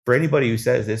for anybody who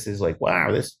says this is like,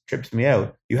 wow, this trips me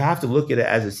out, you have to look at it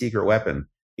as a secret weapon.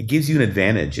 It gives you an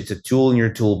advantage. It's a tool in your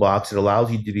toolbox. It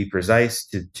allows you to be precise,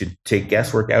 to take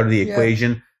guesswork out of the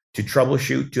equation, to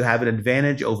troubleshoot, to have an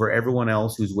advantage over everyone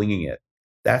else who's winging it.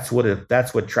 That's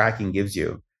what tracking gives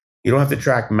you. You don't have to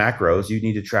track macros. You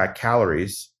need to track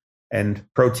calories and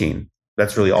protein.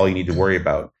 That's really all you need to worry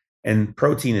about. And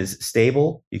protein is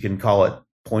stable. You can call it zero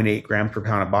point 0.8 grams per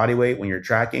pound of body weight when you're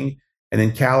tracking. And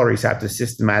then calories have to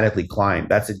systematically climb.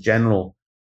 That's a general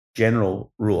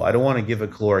rule. I don't want to give a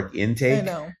caloric intake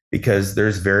because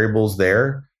there's variables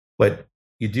there, but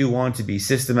you do want to be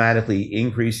systematically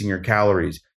increasing your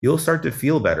calories. You'll start to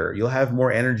feel better. You'll have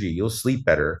more energy. You'll sleep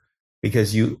better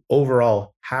because you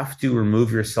overall have to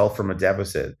remove yourself from a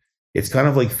deficit. It's kind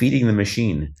of like feeding the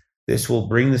machine. This will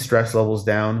bring the stress levels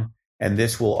down, and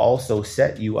this will also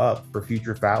set you up for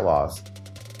future fat loss.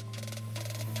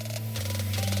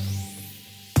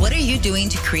 What are you doing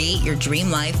to create your dream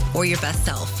life or your best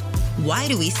self? Why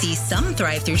do we see some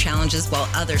thrive through challenges while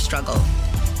others struggle?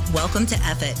 Welcome to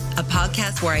F It, a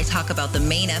podcast where I talk about the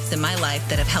main F's in my life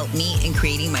that have helped me in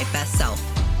creating my best self.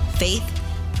 Faith,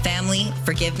 family,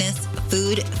 forgiveness,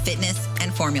 food, fitness,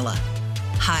 and formula.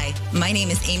 Hi, my name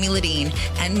is Amy Ledeen,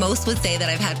 and most would say that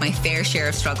I've had my fair share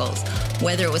of struggles,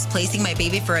 whether it was placing my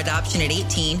baby for adoption at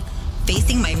 18,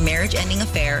 facing my marriage-ending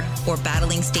affair, or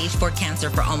battling stage 4 cancer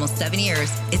for almost 7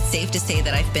 years. It's safe to say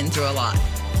that I've been through a lot.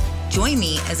 Join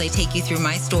me as I take you through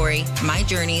my story, my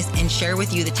journeys, and share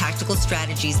with you the tactical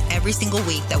strategies every single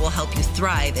week that will help you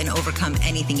thrive and overcome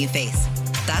anything you face.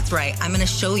 That's right, I'm going to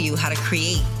show you how to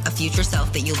create a future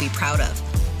self that you'll be proud of.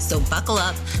 So buckle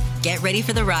up, get ready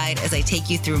for the ride as I take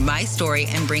you through my story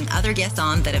and bring other guests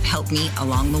on that have helped me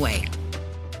along the way.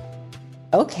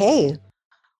 Okay.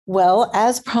 Well,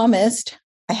 as promised,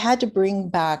 I had to bring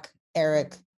back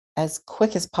Eric as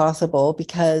quick as possible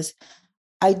because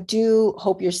I do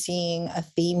hope you're seeing a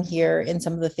theme here in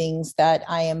some of the things that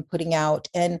I am putting out.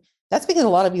 And that's because a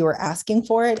lot of you are asking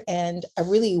for it. And I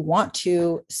really want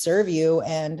to serve you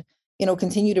and,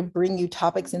 continue to bring you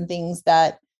topics and things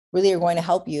that really are going to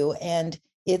help you. And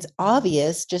it's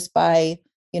obvious just by,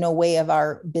 way of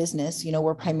our business,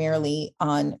 we're primarily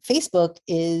on Facebook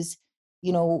is,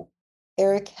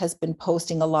 Eric has been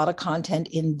posting a lot of content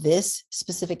in this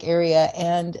specific area,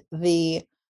 and the,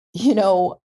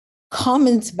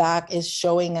 comments back is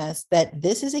showing us that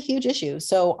this is a huge issue.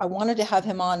 So I wanted to have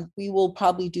him on. We will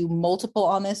probably do multiple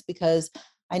on this because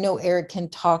I know Eric can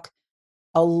talk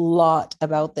a lot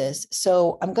about this.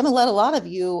 So I'm going to let a lot of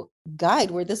you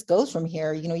guide where this goes from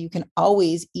here. You can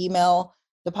always email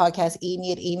the podcast,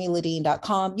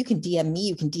 amy@amyledeen.com. You can DM me,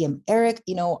 you can DM Eric.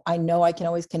 I know I can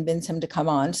always convince him to come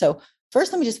on. So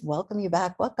first, let me just welcome you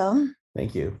back. Welcome.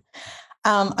 Thank you.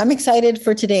 I'm excited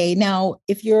for today. Now,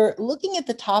 if you're looking at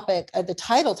the topic, the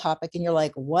title topic, and you're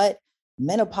like, what?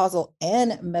 Menopausal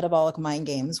and metabolic mind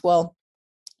games. Well,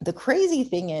 the crazy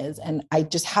thing is, and I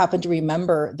just happen to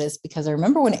remember this because I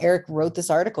remember when Eric wrote this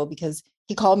article because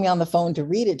he called me on the phone to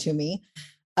read it to me,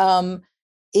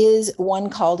 is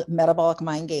one called Metabolic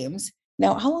Mind Games.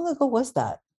 Now, how long ago was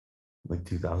that? Like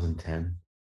 2010.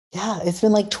 Yeah, it's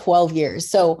been like 12 years.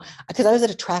 So, because I was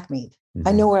at a track meet. Mm-hmm.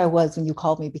 I know where I was when you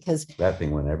called me because that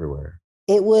thing went everywhere.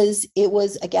 It was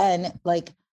again, like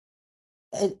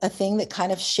a thing that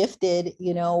kind of shifted,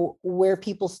 where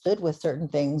people stood with certain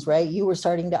things, right? You were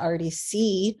starting to already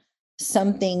see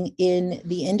something in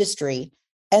the industry.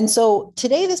 And so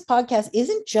today, this podcast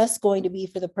isn't just going to be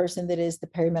for the person that is the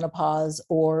perimenopause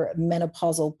or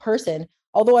menopausal person,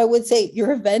 although I would say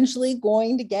you're eventually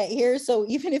going to get here. So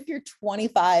even if you're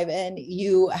 25 and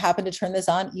you happen to turn this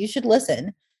on, you should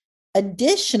listen.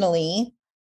 Additionally,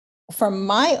 from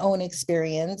my own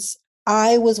experience,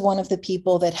 I was one of the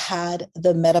people that had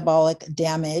the metabolic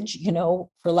damage, for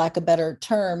lack of a better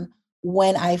term,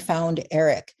 when I found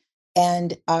Eric.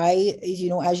 And I,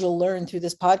 as you'll learn through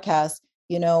this podcast,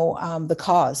 the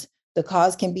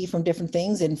cause can be from different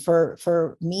things. And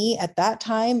for me at that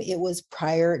time, it was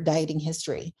prior dieting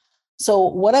history. So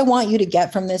what I want you to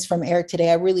get from Eric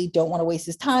today, I really don't want to waste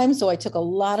his time. So I took a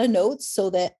lot of notes so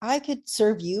that I could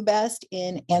serve you best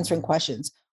in answering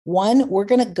questions. One, we're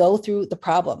going to go through the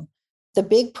problem. The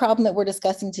big problem that we're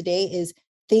discussing today is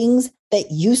things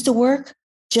that used to work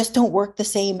just don't work the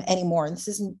same anymore. And this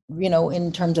isn't,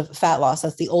 in terms of fat loss,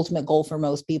 that's the ultimate goal for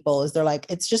most people is they're like,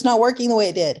 it's just not working the way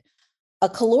it did. A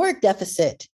caloric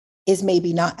deficit is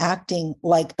maybe not acting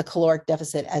like a caloric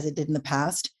deficit as it did in the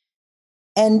past.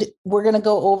 And we're going to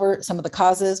go over some of the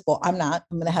causes. Well, I'm going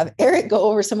to have Eric go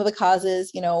over some of the causes,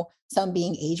 some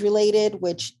being age related,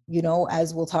 which,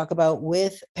 as we'll talk about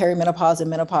with perimenopause and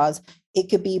menopause, it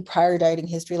could be prior dieting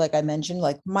history. Like I mentioned,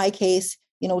 like my case,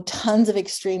 tons of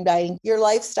extreme dieting, your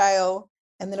lifestyle,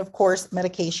 and then of course,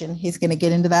 medication. He's going to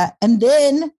get into that. And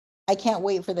then I can't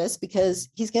wait for this because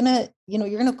he's going to, you're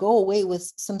going to go away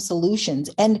with some solutions.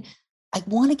 And I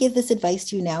want to give this advice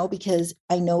to you now because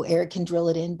I know Eric can drill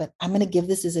it in, but I'm going to give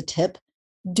this as a tip.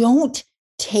 Don't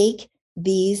take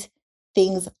these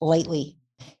things lightly.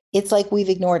 It's like we've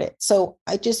ignored it. So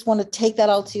I just want to take that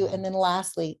all to you. And then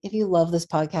lastly, if you love this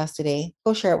podcast today,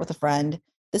 go share it with a friend.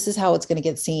 This is how it's going to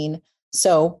get seen.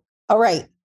 So, all right,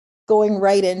 going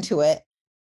right into it,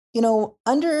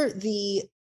 under the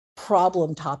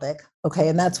problem topic, okay,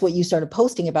 and that's what you started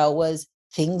posting about was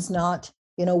things not,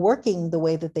 working the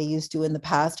way that they used to in the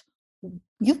past.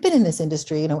 You've been in this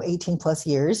industry, 18 plus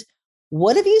years.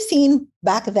 What have you seen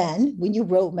back then when you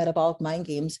wrote Metabolic Mind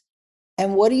Games?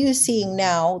 And what are you seeing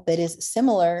now that is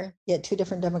similar yet two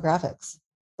different demographics?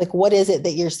 Like, what is it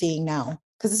that you're seeing now?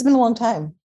 Because it's been a long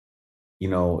time.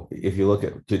 If you look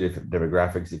at two different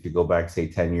demographics, if you go back, say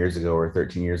 10 years ago or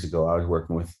 13 years ago, I was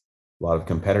working with a lot of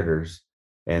competitors,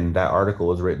 and that article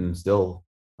was written still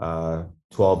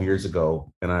 12 years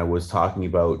ago. And I was talking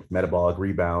about metabolic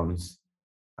rebounds,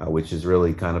 which is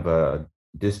really kind of a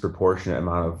disproportionate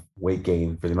amount of weight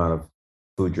gain for the amount of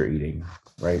food you're eating,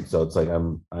 right? So it's like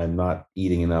I'm not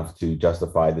eating enough to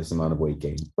justify this amount of weight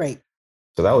gain. Right.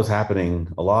 So that was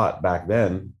happening a lot back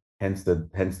then, hence the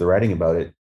writing about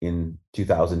it in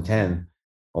 2010.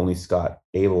 Only Scott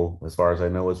Abel, as far as I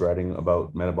know, was writing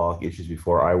about metabolic issues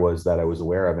before I was, that I was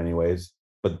aware of anyways.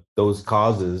 But those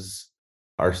causes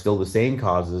are still the same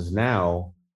causes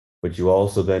now, but you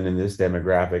also then in this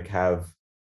demographic have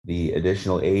the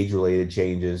additional age-related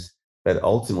changes that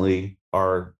ultimately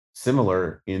are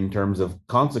similar in terms of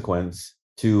consequence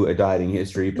to a dieting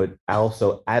history, but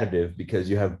also additive because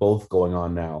you have both going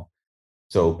on now.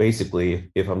 So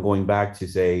basically, if I'm going back to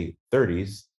say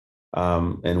 30s,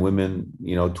 and women,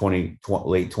 late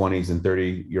 20s and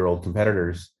 30-year-old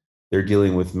competitors, they're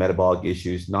dealing with metabolic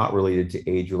issues not related to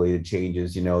age-related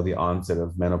changes, the onset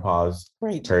of menopause,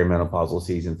 right, perimenopausal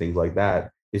season, things like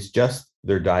that. It's just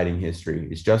their dieting history.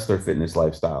 It's just their fitness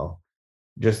lifestyle,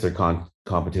 just their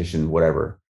competition,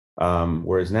 whatever.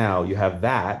 Whereas now you have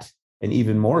that, and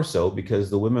even more so because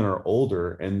the women are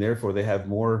older and therefore they have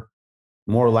more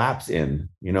laps in,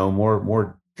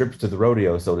 more trips to the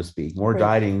rodeo, so to speak, more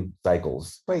dieting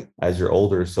cycles as you're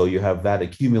older. So you have that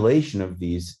accumulation of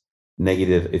these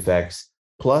negative effects,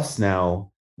 plus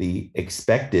now the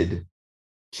expected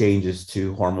changes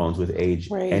to hormones with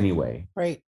age anyway.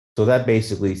 Right. So that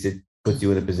basically puts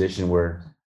you in a position where,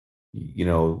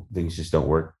 things just don't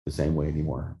work the same way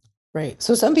anymore. Right.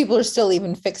 So some people are still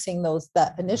even fixing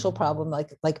that initial problem,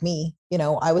 like me,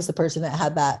 I was the person that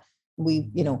had that.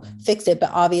 We, fixed it, but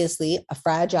obviously a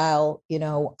fragile,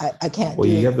 I can't. Well,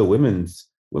 you have the women's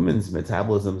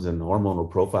metabolisms and hormonal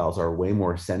profiles are way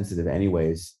more sensitive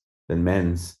anyways than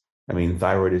men's. I mean,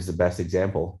 thyroid is the best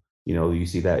example. You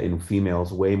see that in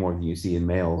females way more than you see in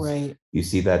males. Right. You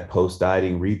see that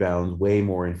post-dieting rebounds way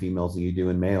more in females than you do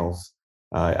in males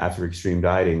after extreme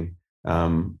dieting.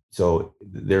 So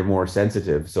they're more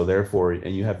sensitive. So therefore,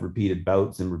 and you have repeated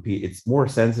bouts it's more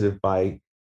sensitive by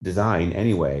design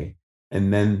anyway.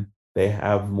 And then they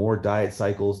have more diet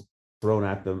cycles thrown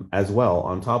at them as well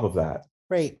on top of that.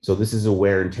 Right. So this is a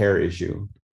wear and tear issue,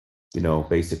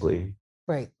 basically.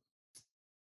 Right.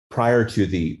 Prior to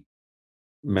the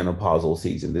menopausal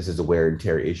season, this is a wear and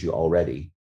tear issue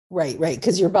already. Right.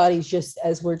 Because your body's just,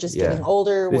 as we're just getting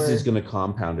older. This is going to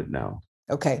compound it now.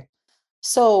 Okay.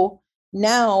 So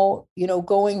now,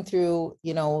 going through,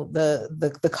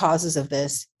 the causes of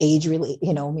this age really,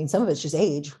 some of it's just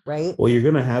age, right? Well, you're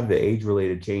going to have the age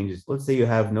related changes. Let's say you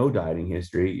have no dieting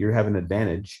history. You have an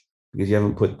advantage because you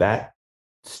haven't put that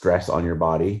stress on your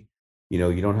body.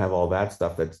 You don't have all that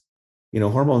stuff that's,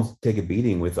 hormones take a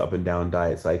beating with up and down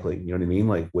diet cycling, you know what I mean?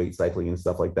 Like weight cycling and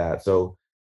stuff like that. So,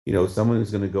 someone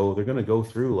is they're going to go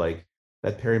through like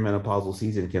that perimenopausal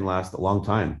season can last a long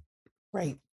time.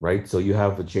 Right. So you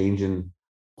have a change in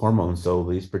hormones. So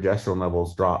these progesterone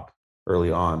levels drop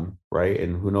early on. Right.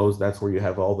 And who knows, that's where you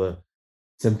have all the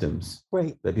symptoms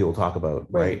that people talk about.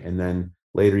 Right. And then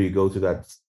later you go through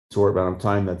that short amount of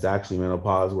time that's actually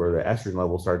menopause where the estrogen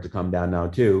levels start to come down now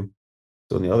too.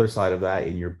 So on the other side of that,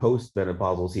 in your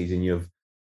post-menopausal season, you have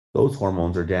those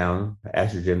hormones are down,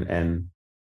 estrogen and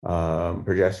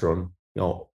progesterone,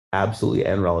 absolutely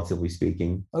and relatively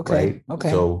speaking. Okay. Right. Okay.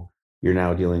 So you're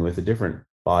now dealing with a different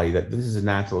body that this is a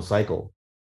natural cycle,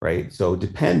 right? So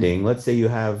depending, let's say you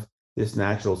have this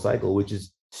natural cycle, which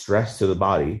is stress to the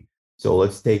body. So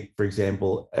let's take, for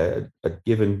example, a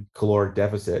given caloric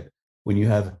deficit. When you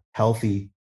have healthy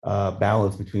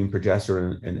balance between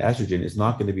progesterone and estrogen is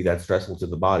not going to be that stressful to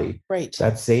the body. Right.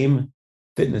 That same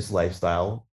fitness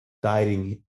lifestyle,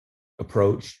 dieting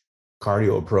approach,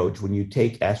 cardio approach, when you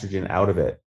take estrogen out of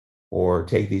it or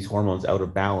take these hormones out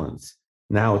of balance,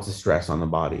 now it's a stress on the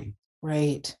body.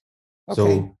 Right. Okay.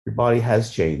 So your body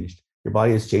has changed. Your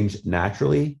body has changed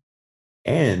naturally,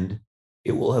 and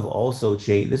it will have also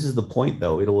changed. This is the point,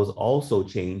 though. It will also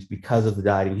change because of the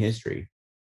dieting history.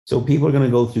 So people are going to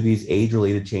go through these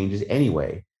age-related changes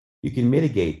anyway. You can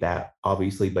mitigate that,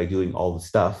 obviously, by doing all the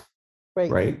stuff,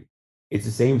 right? It's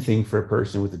the same thing for a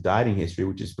person with a dieting history,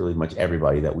 which is really much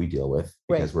everybody that we deal with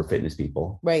because we're fitness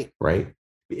people, right?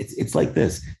 It's like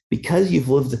this. Because you've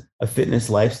lived a fitness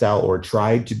lifestyle or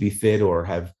tried to be fit or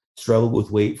have struggled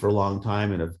with weight for a long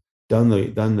time and have done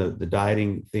the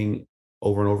dieting thing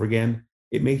over and over again,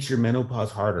 it makes your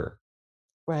menopause harder.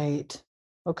 Right.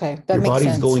 Okay. That your makes body's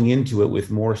sense. Going into it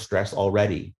with more stress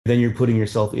already. Then you're putting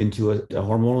yourself into a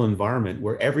hormonal environment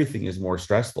where everything is more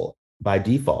stressful by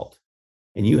default.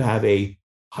 And you have a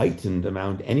heightened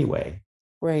amount anyway.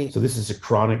 Right. So this is a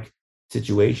chronic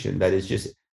situation that is just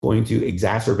going to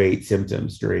exacerbate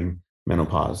symptoms during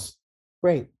menopause.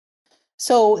 Right.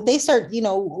 So they start,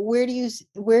 where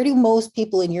do most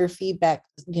people in your feedback,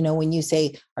 when you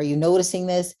say, are you noticing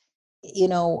this?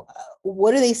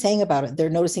 What are they saying about it?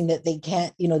 They're noticing that they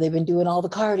can't, they've been doing all the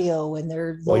cardio and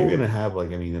they're well, you're going to have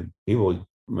women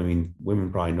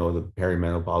probably know the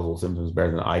perimenopausal symptoms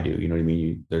better than I do. You know what I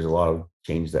mean? There's a lot of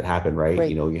changes that happen, right?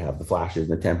 You have the flashes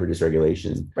and the temperature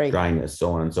dysregulation, dryness,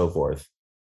 so on and so forth.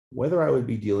 Whether I would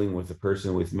be dealing with a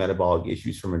person with metabolic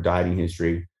issues from a dieting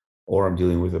history, or I'm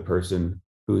dealing with a person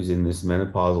who's in this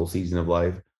menopausal season of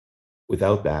life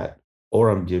without that, or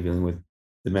I'm dealing with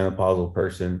the menopausal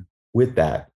person with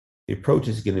that, the approach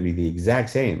is going to be the exact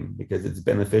same because it's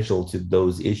beneficial to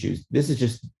those issues. This is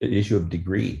just an issue of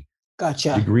degree.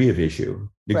 Gotcha. Degree of issue,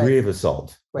 degree of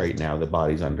assault right now the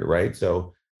body's under, right?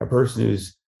 So a person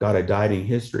who's got a dieting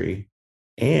history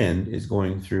and is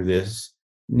going through this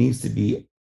needs to be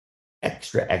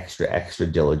extra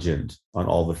diligent on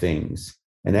all the things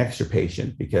and extra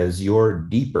patient because you're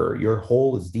deeper, your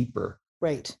hole is deeper.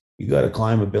 Right. You got to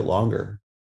climb a bit longer,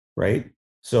 right?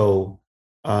 So,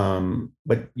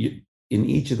 but in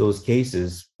each of those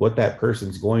cases, what that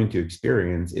person's going to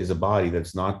experience is a body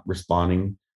that's not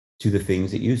responding to the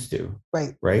things it used to.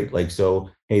 Right. Like, so,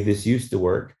 hey, this used to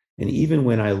work. And even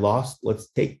when I lost, let's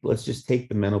just take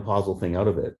the menopausal thing out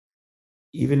of it.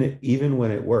 Even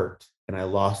when it worked and I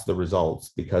lost the results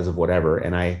because of whatever,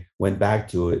 and I went back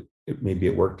to it, maybe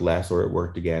it worked less or it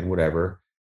worked again, whatever,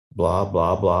 blah,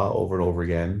 blah, blah, over and over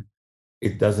again.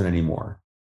 It doesn't anymore.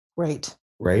 Right.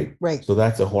 So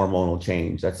that's a hormonal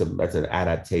change. That's an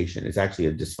adaptation. It's actually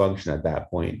a dysfunction at that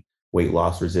point, weight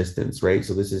loss resistance, right?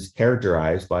 So this is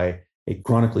characterized by a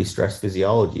chronically stressed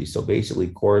physiology. So basically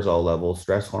cortisol levels,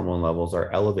 stress hormone levels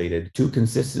are elevated too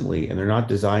consistently, and they're not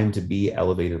designed to be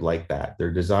elevated like that.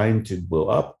 They're designed to go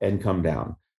up and come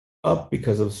down. Up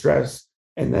because of stress,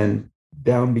 and then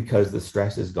down because the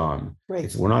stress is gone.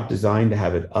 We're not designed to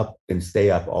have it up and stay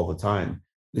up all the time.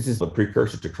 This is a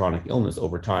precursor to chronic illness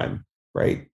over time,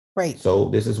 right? So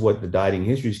this is what the dieting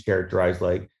history is characterized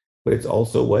like, but it's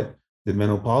also what the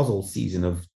menopausal season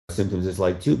of symptoms is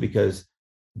like too, because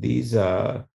these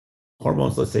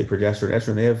hormones, let's say progesterone,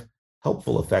 estrogen, they have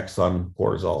helpful effects on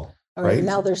cortisol. Right.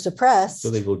 Now they're suppressed. So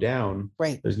they go down.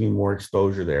 There's going to be more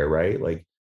exposure there, right? Like,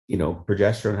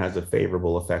 progesterone has a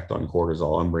favorable effect on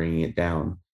cortisol on bringing it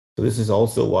down. So this is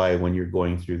also why when you're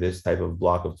going through this type of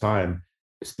block of time,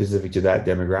 specific to that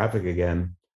demographic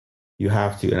again, you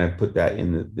have to, and I put that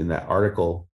in that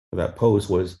article, or that post,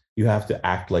 was you have to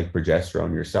act like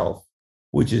progesterone yourself,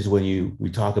 which is when we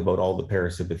talk about all the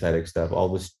parasympathetic stuff, all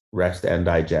this rest and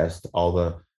digest, all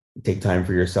the take time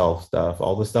for yourself stuff,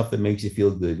 all the stuff that makes you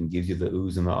feel good and gives you the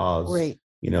oohs and the ahs.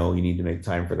 You need to make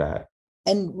time for that.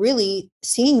 And really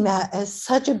seeing that as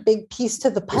such a big piece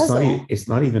to the puzzle. It's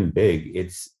not even big.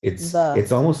 It's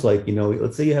almost like,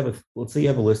 let's say you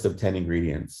have a list of 10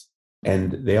 ingredients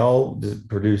and they all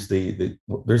produce the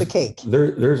cake.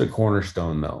 There's a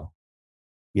cornerstone though.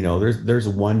 There's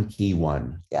one key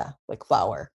one. Yeah. Like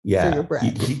flour. Yeah. For your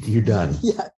bread. You're done.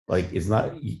 Yeah. Like it's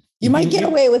not. You might get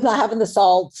away with not having the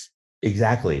salt.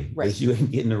 Exactly. Right. You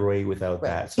ain't getting away without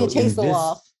that. So you taste the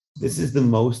law. This is the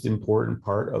most important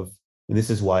part of, and this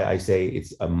is why I say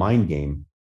it's a mind game,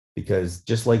 because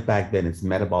just like back then, it's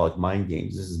metabolic mind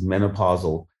games. This is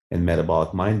menopausal and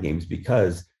metabolic mind games,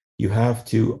 because you have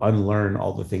to unlearn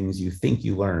all the things you think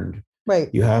you learned.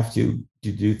 You have to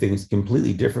do things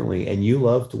completely differently. And you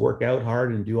love to work out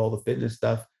hard and do all the fitness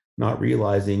stuff, not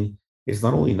realizing it's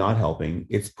not only not helping,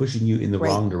 it's pushing you in the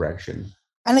wrong direction.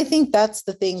 And I think that's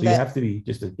the thing so you have to be,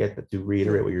 just to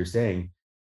reiterate what you're saying,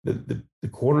 the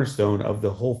cornerstone of the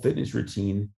whole fitness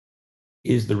routine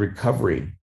is the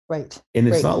recovery. Right. And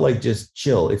it's right. not like just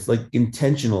chill. It's like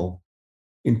intentionally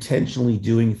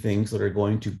doing things that are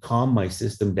going to calm my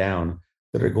system down,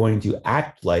 that are going to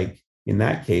act like, in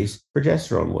that case,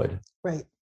 progesterone would. Right.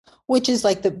 Which is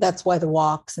like that's why the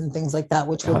walks and things like that,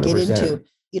 which we'll 100%. Get into,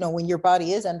 when your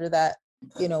body is under that,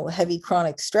 heavy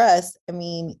chronic stress, I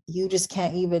mean, you just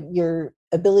can't even, your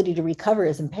ability to recover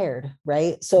is impaired,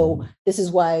 right? So this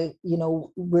is why,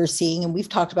 we're seeing, and we've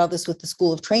talked about this with the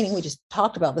School of Training, we just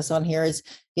talked about this on here, is,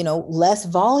 less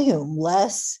volume,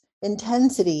 less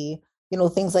intensity,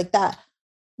 things like that.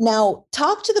 Now,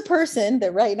 talk to the person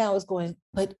that right now is going,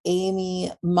 but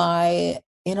Amy, my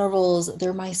intervals,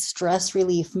 they're my stress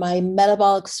relief, my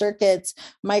metabolic circuits,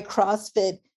 my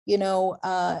CrossFit,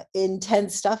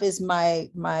 intense stuff is my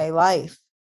life.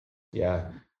 Yeah,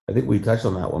 I think we touched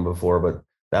on that one before, but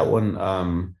that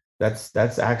one,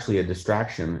 that's actually a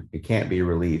distraction. It can't be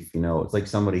relief. It's like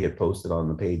somebody had posted on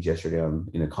the page yesterday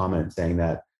in a comment saying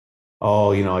that,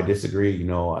 oh, I disagree.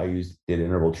 I did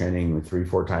interval training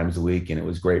 3-4 times a week, and it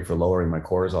was great for lowering my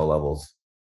cortisol levels.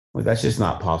 Like, that's just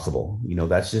not possible.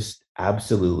 That's just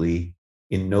absolutely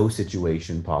in no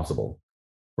situation possible.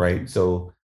 Right.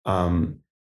 So,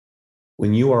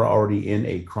 when you are already in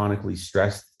a chronically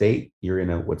stressed state, you're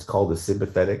in what's called a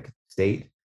sympathetic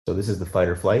state. So this is the fight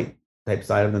or flight type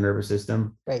side of the nervous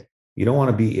system. Right. You don't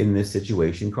want to be in this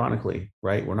situation chronically,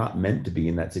 right? We're not meant to be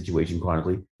in that situation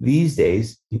chronically. These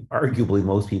days, arguably,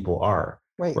 most people are.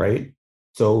 Right.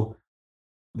 So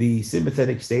the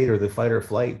sympathetic state, or the fight or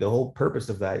flight, the whole purpose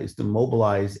of that is to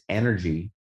mobilize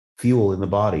energy, fuel in the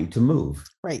body to move.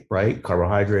 Right.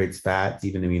 Carbohydrates, fats,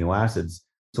 even amino acids.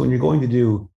 So when you're going to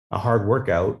do a hard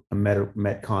workout, a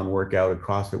Metcon workout, a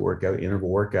CrossFit workout, interval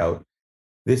workout,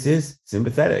 this is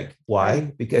sympathetic. Why?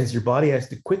 Right. Because your body has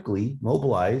to quickly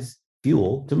mobilize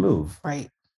fuel to move. Right.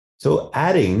 So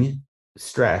adding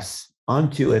stress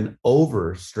onto an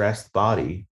overstressed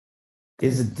body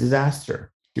is a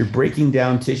disaster. You're breaking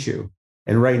down tissue.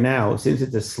 And right now, since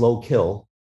it's a slow kill,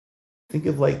 think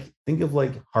of like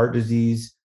heart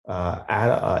disease,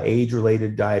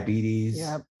 age-related diabetes,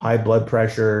 high blood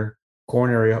pressure,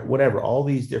 coronary, whatever, all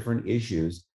these different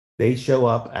issues, they show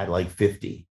up at like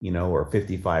 50, or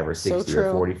 55 or 60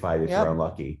 or 45 if you're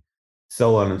unlucky,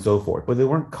 so on and so forth. But they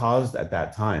weren't caused at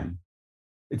that time.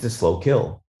 It's a slow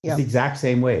kill. It's the exact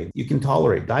same way. You can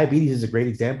tolerate. Diabetes is a great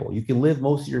example. You can live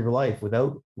most of your life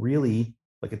without really,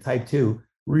 like a type 2,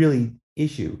 really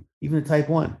issue. Even a type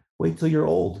 1. Wait till you're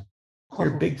old.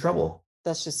 You're in big trouble.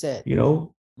 That's just it.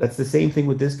 That's the same thing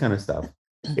with this kind of stuff.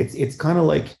 It's kind of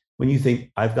like, when you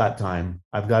think, I've got time,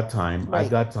 right.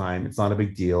 It's not a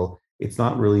big deal. It's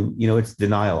not really, it's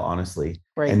denial, honestly.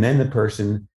 Right. And then the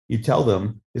person, you tell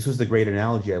them, this was the great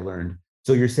analogy I learned.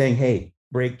 So you're saying, hey,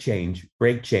 brake change,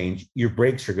 your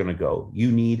brakes are going to go.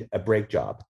 You need a brake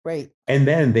job. Right. And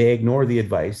then they ignore the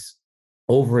advice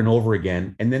over and over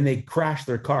again. And then they crash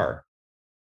their car.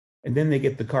 And then they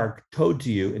get the car towed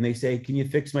to you and they say, can you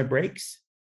fix my brakes?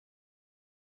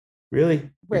 Really?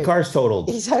 Right. Your car's totaled.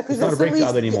 Exactly. It's not a brake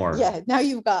job anymore. Yeah. Now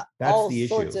you've got all the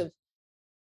sorts issue. of,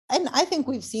 and I think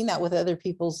we've seen that with other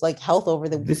people's like health over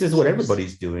the. This is what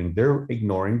everybody's doing. They're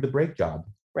ignoring the brake job.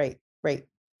 Right.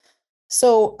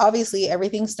 So obviously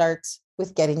everything starts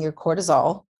with getting your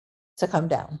cortisol to come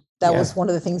down. That was one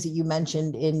of the things that you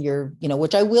mentioned in your,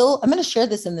 which I'm going to share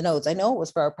this in the notes. I know it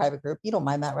was for our private group. You don't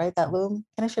mind that, right? That Loom.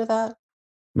 Can I share that?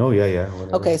 No. Yeah.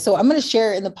 Whatever. Okay. So I'm going to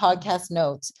share in the podcast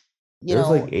notes. There's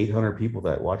like 800 people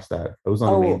that watched that. It was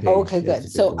on the main page. Okay,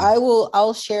 good. So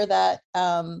I'll share that,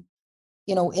 in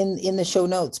the show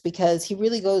notes, because he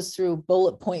really goes through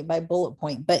bullet point by bullet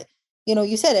point. But,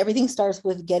 you said everything starts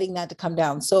with getting that to come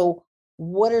down. So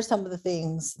what are some of the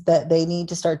things that they need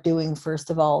to start doing, first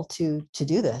of all, to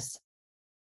do this?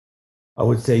 I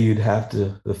would say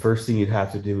the first thing you'd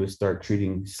have to do is start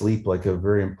treating sleep like a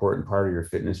very important part of your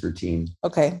fitness routine.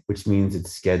 Okay. Which means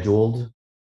it's scheduled.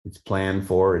 It's planned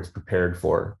for, it's prepared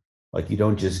for. Like, you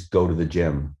don't just go to the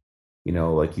gym,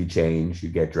 like you change, you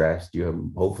get dressed,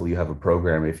 hopefully you have a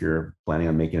program if you're planning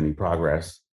on making any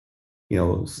progress.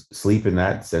 Sleep in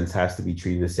that sense has to be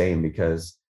treated the same,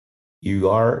 because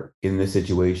you are in this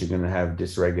situation going to have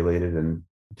dysregulated and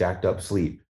jacked up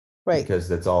sleep. Right. Because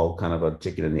that's all kind of a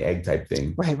chicken and the egg type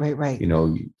thing. Right.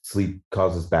 Sleep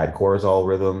causes bad cortisol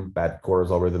rhythm. Bad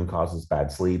cortisol rhythm causes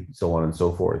bad sleep, so on and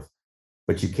so forth.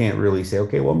 But you can't really say,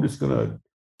 okay, well, I'm just going to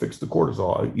fix the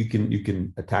cortisol. You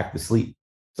can attack the sleep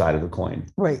side of the coin.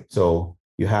 Right. So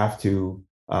you have to,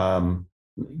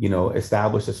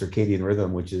 establish a circadian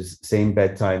rhythm, which is same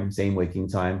bedtime, same waking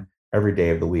time. every day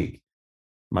of the week.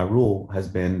 My rule has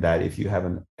been that if you have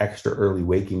an extra early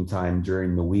waking time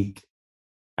during the week,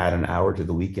 add an hour to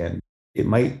the weekend. It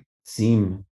might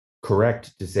seem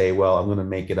correct to say, well, I'm going to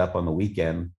make it up on the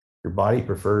weekend. Your body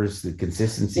prefers the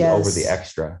consistency over the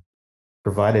extra,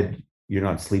 provided you're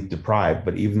not sleep deprived.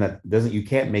 But even that doesn't, you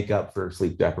can't make up for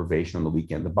sleep deprivation on the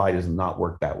weekend. The body does not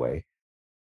work that way.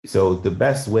 So the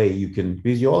best way you can,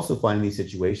 because you also find in these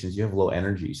situations, you have low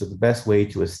energy. So the best way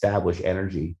to establish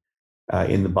energy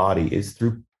in the body is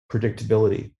through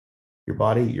predictability. Your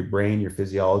body, your brain, your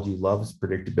physiology loves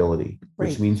predictability,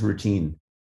 which means routine,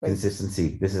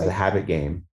 consistency. This is a habit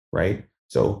game, right?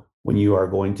 So when you are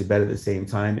going to bed at the same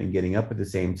time and getting up at the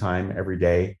same time every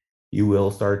day, you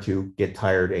will start to get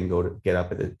tired and get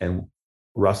up and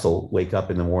wake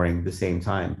up in the morning the same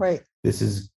time. Right. This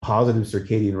is positive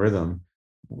circadian rhythm.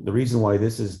 The reason why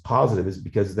this is positive is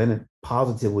because then it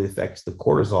positively affects the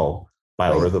cortisol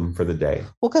biorhythm for the day.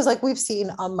 Well, because like we've seen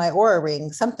on my Oura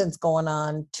ring, something's going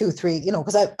on 2, 3,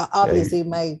 because I obviously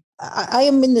I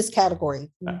am in this category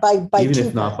by even two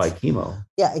if not parts. by chemo.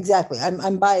 Yeah, exactly.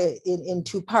 I'm by it in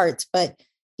 2 parts, but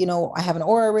I have an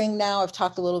Oura ring now. I've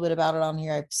talked a little bit about it on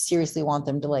here. I seriously want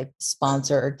them to like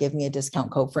sponsor or give me a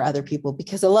discount code for other people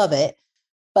because I love it.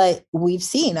 But we've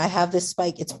seen I have this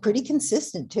spike. It's pretty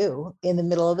consistent too in the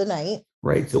middle of the night.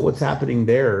 Right. So what's happening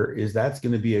there is that's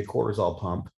going to be a cortisol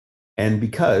pump. And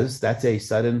because that's a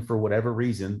sudden, for whatever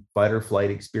reason, fight or flight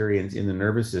experience in the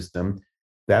nervous system,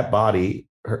 that body,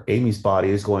 Amy's body,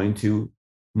 is going to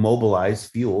mobilize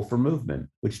fuel for movement,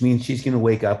 which means she's going to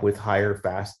wake up with higher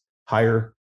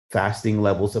fasting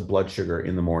levels of blood sugar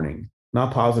in the morning.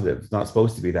 Not positive. It's not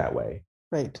supposed to be that way.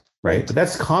 Right. But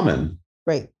that's common.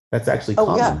 Right. That's actually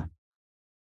common. Yeah.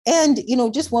 And,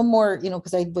 just one more,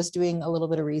 because I was doing a little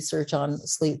bit of research on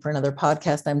sleep for another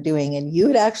podcast I'm doing. And you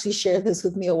had actually shared this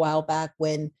with me a while back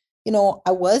when,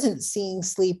 I wasn't seeing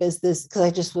sleep as this because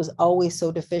I just was always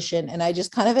so deficient and I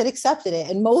just kind of had accepted it.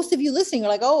 And most of you listening are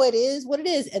like, oh, it is what it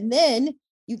is. And then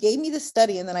you gave me the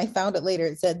study and then I found it later.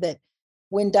 It said that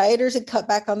when dieters had cut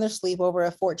back on their sleep over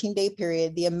a 14-day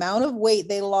period, the amount of weight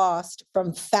they lost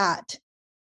from fat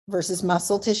versus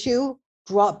muscle tissue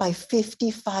dropped by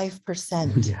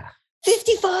 55%. Yeah.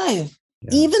 55. Yeah.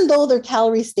 Even though their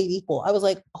calories stayed equal. I was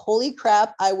like, holy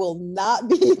crap, I will not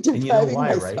be depriving and you know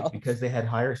why, myself. Right? Because they had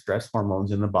higher stress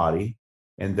hormones in the body,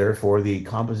 and therefore the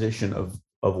composition of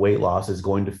weight loss is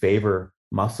going to favor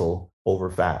muscle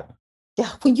over fat. Yeah.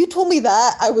 When you told me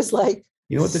that, I was like,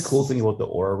 you know what the cool thing about the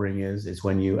Oura ring is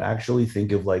when you actually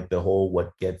think of like the whole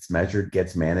what gets measured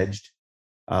gets managed,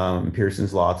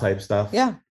 Pearson's law type stuff.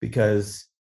 Yeah. Because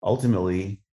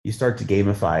ultimately you start to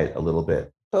gamify it a little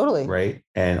bit. Totally. Right.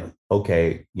 And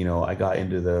okay, I got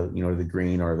into the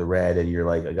green or the red, and you're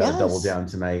like, I got to double down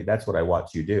tonight. That's what I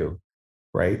watch you do.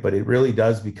 Right. But it really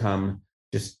does become,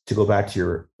 just to go back to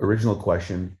your original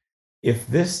question, if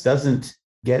this doesn't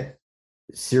get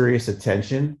serious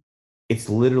attention, it's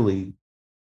literally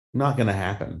not going to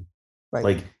happen.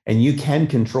 Right. And you can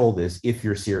control this if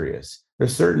you're serious.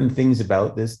 There's certain things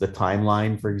about this, the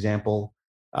timeline, for example,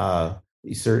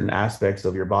 certain aspects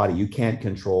of your body you can't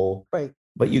control. Right.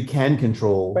 But you can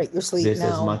control your sleep this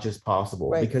now. As much as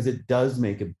possible, because it does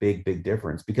make a big, big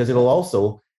difference, because it'll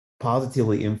also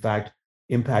positively impact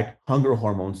hunger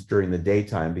hormones during the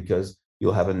daytime, because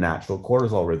you'll have a natural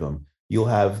cortisol rhythm. You'll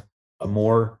have a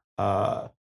more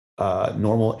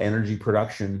normal energy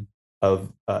production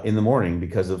of in the morning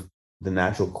because of the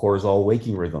natural cortisol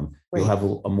waking rhythm. You'll have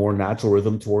a more natural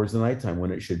rhythm towards the nighttime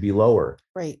when it should be lower.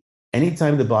 Right.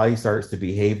 Anytime the body starts to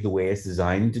behave the way it's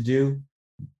designed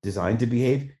to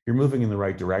behave, you're moving in the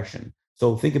right direction.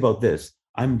 So think about this.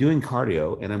 I'm doing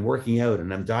cardio and I'm working out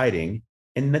and I'm dieting,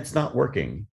 and that's not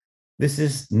working. This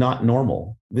is not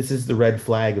normal. This is the red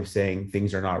flag of saying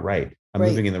things are not right. I'm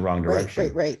moving in the wrong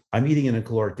direction. Right. I'm eating in a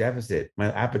caloric deficit.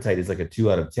 My appetite is like a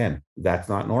 2 out of 10. That's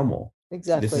not normal.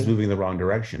 Exactly. This is moving in the wrong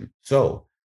direction. So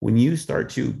when you start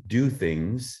to do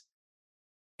things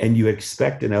and you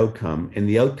expect an outcome, and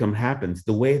the outcome happens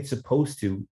the way it's supposed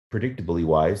to, predictably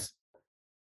wise,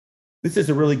 this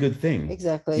is a really good thing.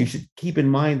 Exactly. You should keep in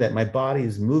mind that my body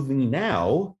is moving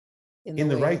now in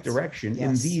the right direction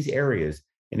in these areas.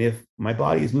 And if my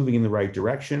body is moving in the right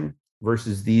direction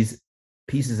versus these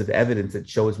pieces of evidence that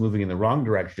show it's moving in the wrong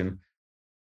direction,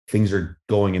 things are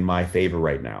going in my favor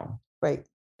right now. Right.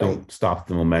 Don't stop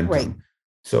the momentum. Right.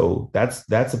 So that's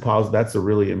a positive. That's a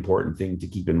really important thing to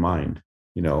keep in mind.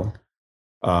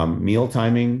 Meal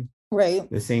timing. Right.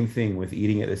 The same thing with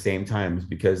eating at the same times,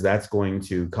 because that's going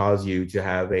to cause you to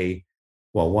have the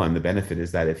benefit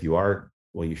is that if you are,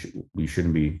 you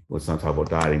shouldn't be, let's not talk about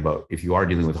dieting, but if you are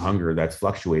dealing with hunger that's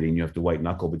fluctuating, you have to white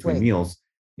knuckle between meals.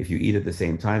 if you eat at the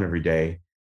same time every day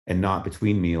and not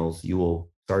between meals, you will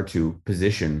start to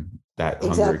position that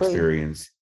hunger experience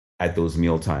at those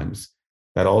meal times.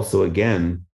 That also,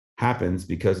 again, happens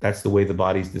because that's the way the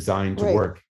body's designed to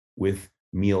work with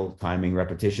meal timing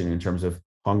repetition in terms of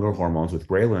hunger hormones with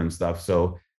ghrelin and stuff.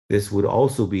 So this would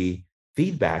also be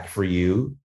feedback for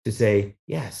you to say,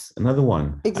 yes, another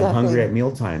one. I'm hungry at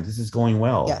meal times. This is going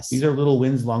well. Yes. These are little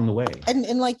wins along the way.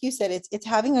 And like you said, it's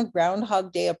having a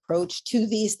Groundhog Day approach to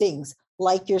these things,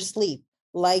 like your sleep,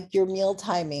 like your meal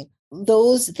timing,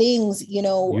 those things, you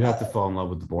have to fall in love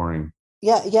with the boring.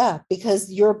 Yeah,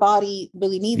 because your body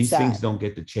really needs these that. Things don't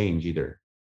get to change either.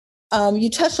 You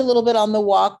touched a little bit on the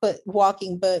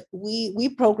walking, but we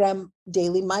program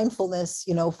daily mindfulness,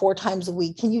 4 times a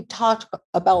week. Can you talk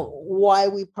about why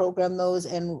we program those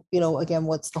and, again,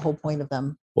 what's the whole point of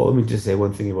them? Well, let me just say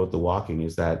one thing about the walking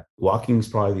is that walking is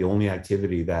probably the only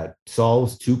activity that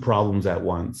solves 2 problems at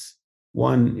once.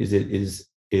 One is it is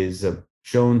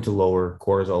shown to lower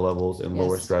cortisol levels and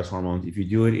lower stress hormones. If you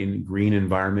do it in green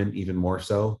environment, even more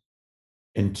so.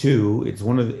 And 2, it's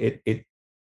it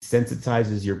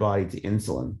sensitizes your body to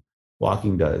insulin.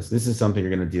 Walking does. This is something you're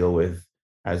going to deal with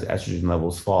as estrogen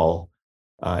levels fall.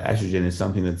 Estrogen is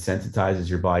something that sensitizes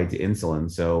your body to insulin.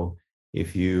 So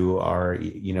if you are,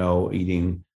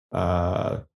 eating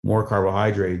more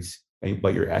carbohydrates,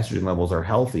 but your estrogen levels are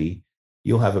healthy,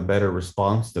 you'll have a better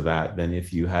response to that than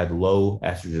if you had low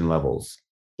estrogen levels.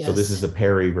 Yes. So this is a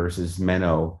peri versus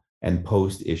meno and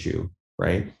post issue,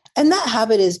 right? And that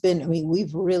habit has been,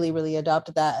 we've really, really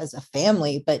adopted that as a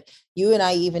family, but you and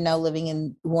I, even now living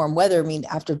in warm weather,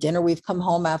 after dinner, we've come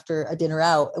home after a dinner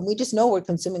out and we just know we're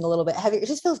consuming a little bit heavier. It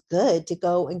just feels good to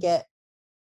go and get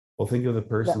think of the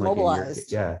person like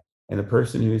mobilized. And the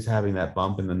person who's having that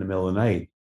bump in the middle of the night,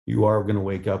 you are going to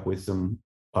wake up with some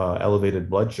elevated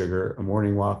blood sugar. A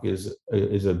morning walk is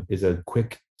a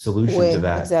quick solution to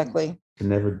that. Exactly. To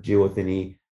never deal with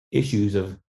any issues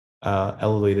of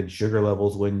elevated sugar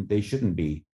levels when they shouldn't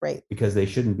be, right? Because they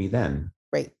shouldn't be then,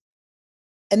 right?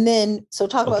 And then, so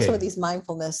talk about some of these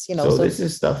mindfulness, So this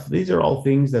is stuff. These are all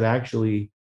things that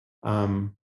actually,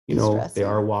 they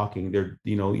are walking. They're,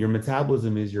 your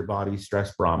metabolism is your body's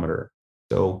stress barometer.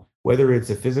 So whether it's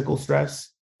a physical stress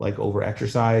like over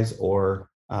exercise or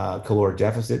caloric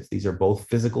deficits, these are both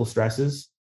physical stresses,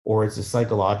 or it's a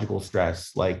psychological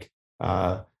stress like,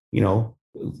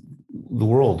 the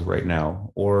world right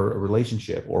now, or a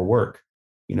relationship or work.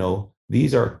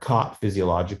 These are caught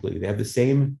physiologically. They have the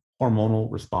same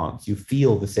hormonal response. You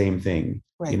feel the same thing,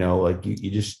 right? Like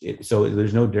so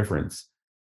there's no difference.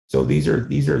 So these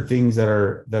are things that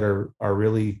are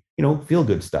really, feel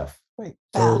good stuff. Right.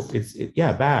 So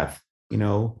bath,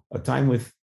 a time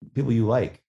with people you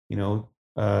like,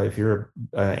 if you're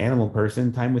an animal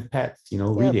person, time with pets,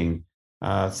 reading,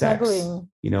 sex,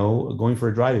 going for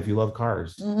a drive if you love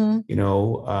cars,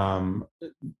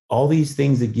 all these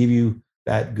things that give you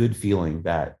that good feeling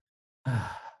that.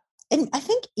 And I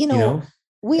think,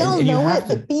 we all know it,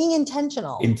 but being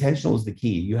intentional. Intentional is the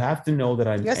key. You have to know that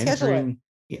I'm entering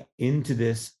into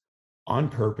this on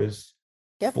purpose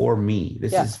for me.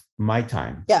 This is my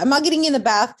time. Yeah. I'm not getting in the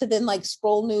bath to then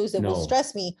scroll news that will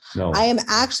stress me. No. I am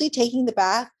actually taking the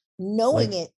bath,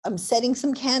 knowing it. I'm setting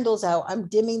some candles out. I'm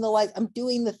dimming the lights. I'm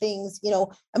doing the things,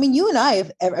 you and I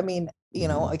have,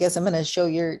 I guess I'm going to show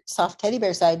your soft teddy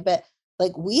bear side, but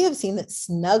we have seen that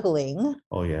snuggling.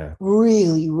 Oh yeah.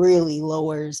 Really, really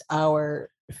lowers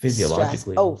our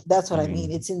physiologically. Stress. Oh, that's what I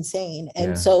mean. It's insane.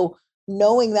 And so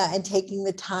knowing that and taking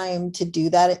the time to do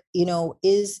that,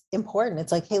 is important.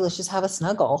 It's like, hey, let's just have a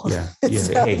snuggle. Yeah.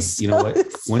 Hey, you know what?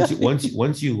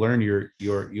 Once you learn your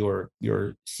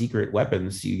secret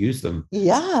weapons, you use them.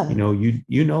 Yeah.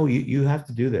 You have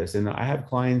to do this. And I have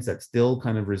clients that still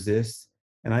kind of resist.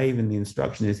 And the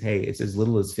instruction is, hey, it's as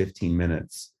little as 15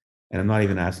 minutes. And I'm not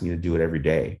even asking you to do it every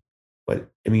day. But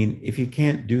if you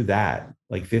can't do that,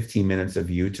 15 minutes of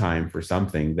you time for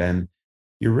something, then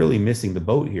you're really missing the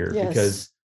boat here.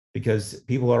 Yes. because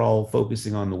people are all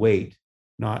focusing on the weight,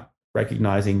 not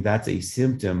recognizing that's a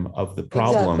symptom of the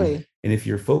problem. Exactly. And if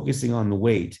you're focusing on the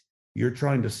weight, you're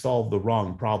trying to solve the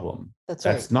wrong problem.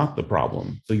 That's not the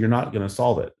problem. So you're not going to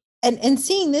solve it. And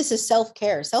seeing this as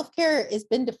self-care. Self-care has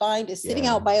been defined as sitting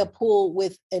out by a pool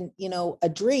with a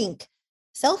drink.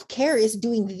 Self-care is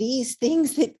doing these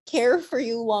things that care for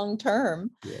you long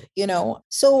term.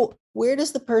 So where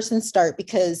does the person start?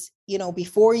 Because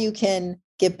before you can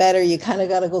get better, you kind of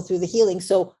got to go through the healing.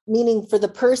 So meaning for the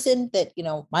person that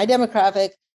my demographic,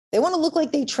 they want to look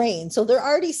like they train, so they're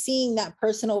already seeing that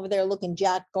person over there looking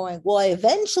jacked, going, well, I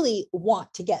eventually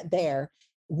want to get there.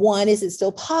 One, is it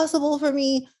still possible for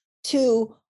me?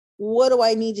 Two, what do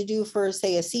I need to do for,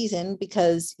 say, a season?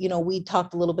 Because, you know, we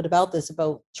talked a little bit about this,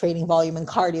 about training volume and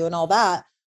cardio and all that,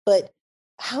 but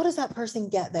how does that person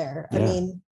get there? I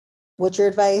mean, what's your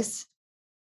advice?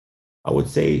 I would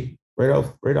say right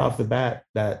off the bat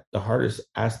that the hardest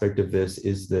aspect of this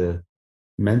is the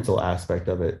mental aspect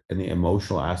of it and the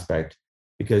emotional aspect,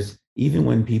 because even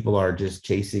when people are just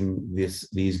chasing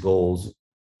these goals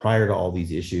prior to all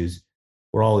these issues,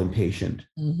 we're all impatient.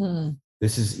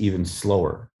 This is even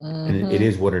slower, and it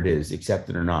is what it is. Accept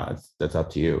it or not, that's up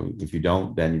to you. If you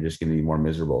don't, then you're just going to be more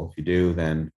miserable. If you do,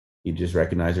 then you just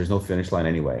recognize there's no finish line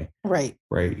anyway. Right.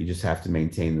 You just have to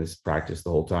maintain this practice the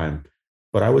whole time.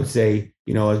 But I would say,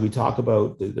 you know, as we talk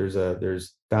about,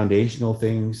 there's foundational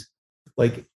things,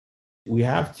 like we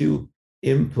have to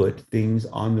input things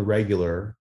on the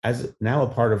regular as now a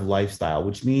part of lifestyle,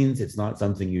 which means it's not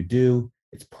something you do.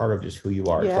 It's part of just who you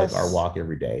are. Yes. It's like our walk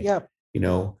every day. Yep. You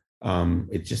know,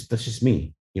 that's just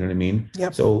me. You know what I mean?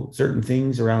 Yep. So certain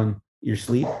things around your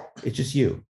sleep, it's just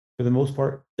you. For the most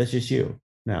part, that's just you.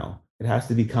 Now, it has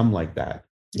to become like that.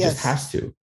 It just has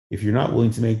to. If you're not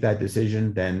willing to make that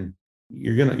decision, then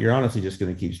you're honestly just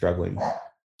going to keep struggling.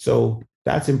 So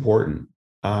that's important.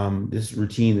 This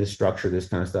routine, this structure, this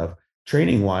kind of stuff.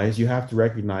 Training wise, you have to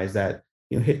recognize that,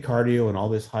 you know, HIIT cardio and all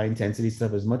this high intensity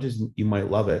stuff, as much as you might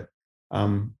love it,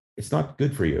 it's not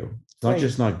good for you. It's not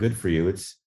just not good for you.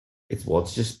 It's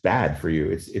just bad for you.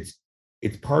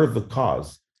 It's part of the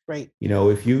cause. Right. You know,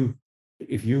 if you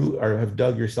have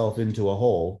dug yourself into a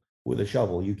hole with a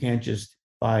shovel, you can't just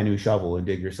buy a new shovel and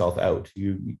dig yourself out.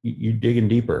 You digging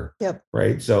deeper. Yep.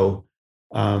 Right. So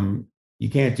you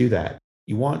can't do that.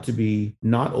 You want to be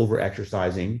not over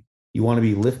exercising. You want to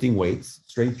be lifting weights,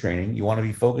 strength training. You want to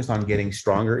be focused on getting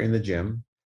stronger in the gym,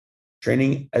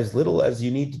 training as little as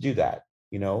you need to do that,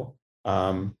 you know.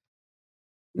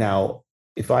 Now,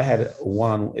 if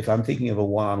I'm thinking of a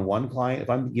one-on-one client, if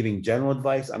I'm giving general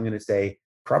advice, I'm going to say,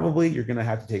 probably you're going to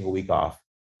have to take a week off.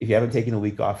 If you haven't taken a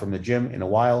week off from the gym in a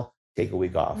while, take a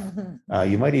week off.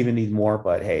 You might even need more,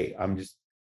 but hey,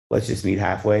 let's just meet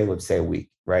halfway. Let's say a week,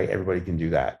 right? Everybody can do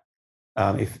that.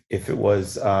 If it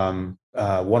was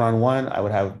one-on-one, I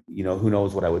would have, you know, who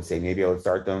knows what I would say. Maybe I would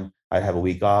start them. I'd have a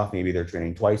week off. Maybe they're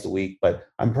training twice a week, but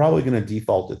I'm probably going to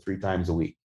default to 3 times a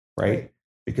week, right?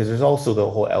 Because there's also the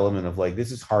whole element of like,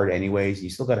 this is hard anyways. You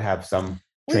still got to have some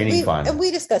training fun. And we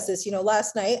discussed this, you know,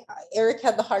 last night. Eric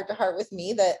had the heart-to-heart with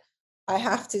me that I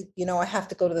have to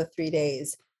go to the 3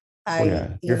 days.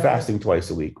 You're fasting twice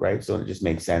a week, right? So it just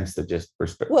makes sense to just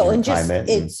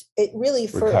it really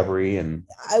for recovery. And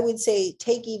I would say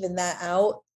take even that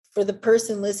out for the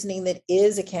person listening that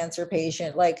is a cancer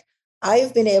patient. Like,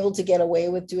 I've been able to get away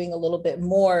with doing a little bit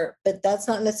more, but that's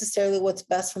not necessarily what's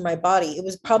best for my body. It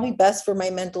was probably best for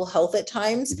my mental health at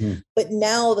times. But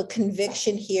now the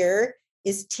conviction here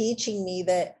is teaching me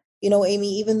that, you know, Amy,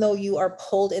 even though you are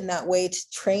pulled in that way to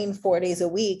train 4 days a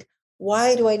week,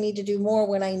 why do I need to do more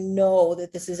when I know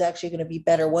that this is actually going to be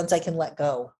better once I can let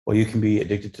go? Well, you can be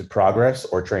addicted to progress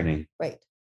or training.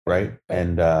 Right.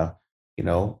 And, you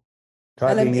know,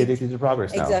 try being addicted to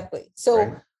progress now. Exactly.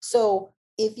 So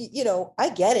if you know, I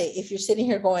get it. If you're sitting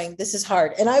here going, this is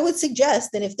hard. And I would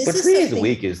suggest that if this is 3 days a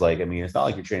week is like, I mean, it's not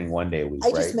like you're training 1 day a week.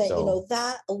 I just meant, you know,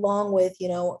 that along with, you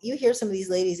know, you hear some of these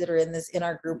ladies that are in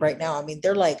our group right now. I mean,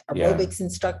 they're like aerobics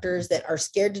instructors that are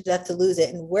scared to death to lose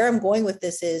it. And where I'm going with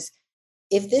this is,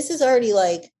 if this is already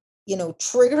like, you know,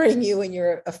 triggering you and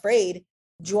you're afraid,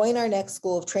 join our next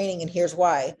school of training. And here's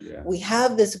why. We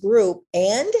have this group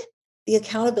and the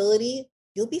accountability.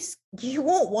 You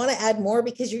won't want to add more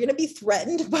because you're going to be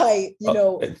threatened by, you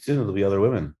know, soon it'll be other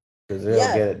women because they'll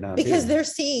get it now because they're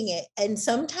seeing it. And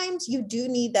sometimes you do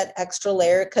need that extra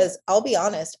layer, because I'll be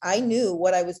honest, I knew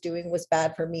what I was doing was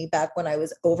bad for me back when I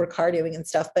was over cardioing and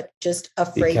stuff, but just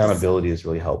afraid. The accountability is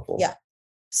really helpful. Yeah.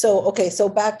 So, okay. So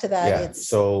back to that. Yeah. It's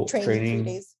so training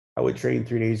 3 days. I would train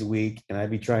 3 days a week and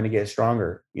I'd be trying to get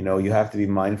stronger. You know, you have to be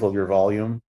mindful of your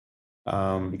volume.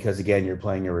 Because again, you're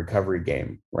playing a recovery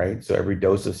game, right? So every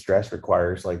dose of stress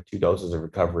requires like 2 doses of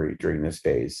recovery during this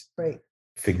phase, right?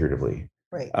 Figuratively,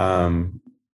 right?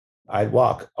 I'd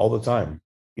walk all the time.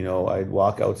 You know, I'd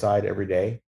walk outside every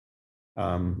day.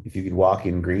 If you could walk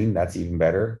in green, that's even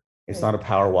better. It's not a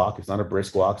power walk. It's not a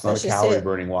brisk walk. It's not a calorie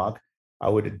burning walk. I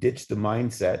would ditch the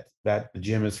mindset that the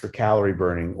gym is for calorie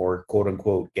burning or quote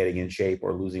unquote getting in shape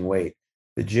or losing weight.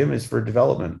 The gym is for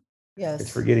development. Yes.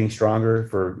 It's for getting stronger,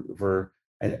 for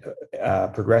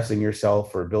progressing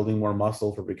yourself, for building more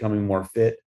muscle, for becoming more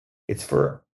fit. It's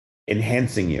for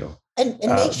enhancing you. And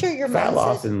make sure your fat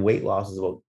loss and weight loss is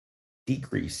about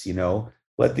decrease, you know.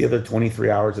 Let the other 23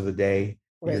 hours of the day,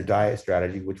 your diet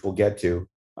strategy, which we'll get to,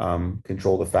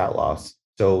 control the fat loss.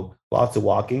 So lots of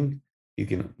walking. You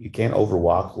can't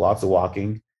overwalk, lots of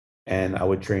walking. And I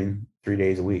would train 3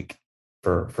 days a week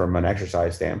from an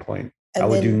exercise standpoint. I And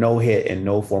would do then, no hit and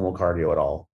no formal cardio at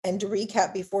all. and to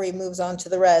recap before he moves on to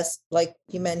the rest, like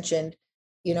you mentioned,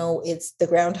 it's the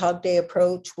Groundhog Day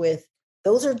approach with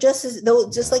those are just as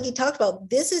though, just like he talked about,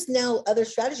 this is now other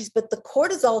strategies, but the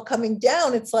cortisol coming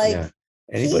down, it's like Yeah.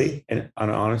 Anybody, and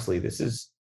honestly, this is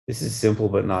simple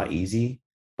but not easy.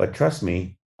 But trust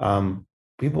me,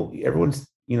 everyone's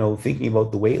thinking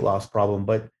about the weight loss problem,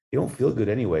 but you don't feel good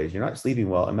anyways. You're not sleeping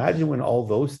well. Imagine when all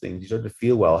those things, you start to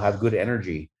feel well, have good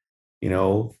energy,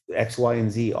 X, Y,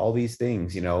 and Z, all these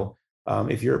things.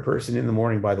 If you're a person in the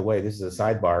morning, by the way, this is a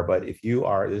sidebar, but if you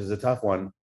are, this is a tough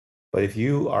one, but if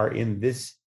you are in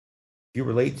this, if you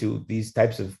relate to these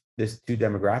types of this two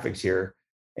demographics here,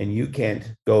 and you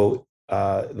can't go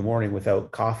in the morning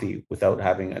without coffee, without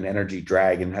having an energy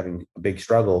drag and having a big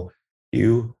struggle,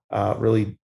 you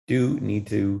really do need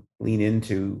to lean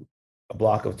into a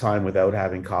block of time without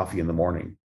having coffee in the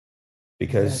morning,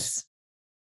 because yes,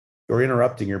 you're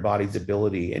interrupting your body's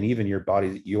ability, and even your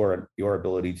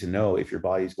ability to know if your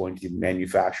body is going to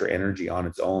manufacture energy on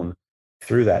its own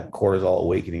through that cortisol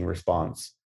awakening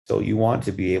response. So you want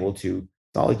to be able to,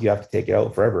 it's not like you have to take it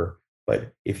out forever,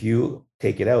 but if you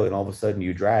take it out and all of a sudden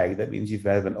you drag, that means you've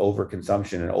had an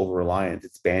overconsumption and over reliance.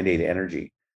 It's band-aid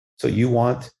energy. So you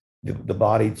want the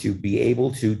body to be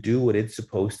able to do what it's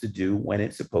supposed to do when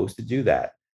it's supposed to do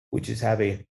that, which is have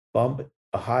a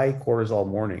high cortisol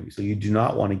morning. So you do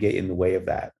not want to get in the way of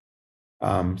that.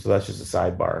 So that's just a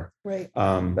sidebar. right.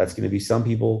 That's going to be some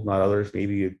people, not others.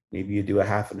 Maybe you do a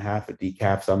half and half, a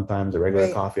decaf sometimes, a regular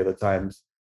Right. coffee other times.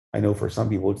 I know for some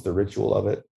people it's the ritual of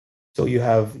it. So you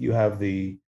have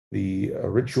the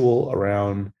ritual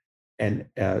around and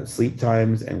sleep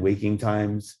times and waking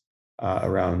times,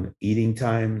 around eating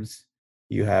times.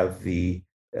 You have the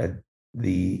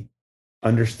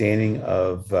understanding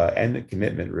of and the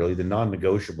commitment, really the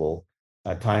non-negotiable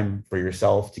time for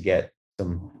yourself to get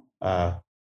some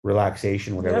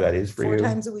relaxation, whatever Yep. that is for 4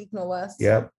 times a week, no less.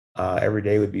 Yep. Every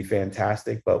day would be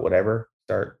fantastic, but whatever,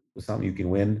 start with something you can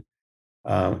win.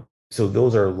 So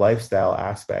those are lifestyle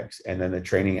aspects, and then the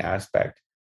training aspect.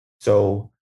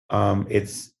 So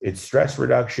it's stress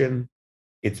reduction,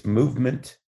 it's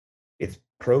movement, it's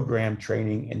program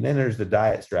training, and then there's the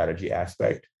diet strategy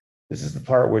aspect. This is the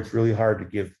part where it's really hard to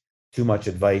give too much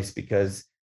advice, because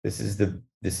this is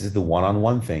the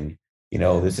one-on-one thing.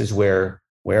 This is where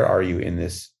are you in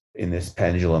this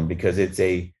pendulum, because it's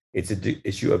a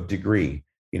issue of degree.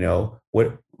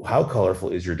 How colorful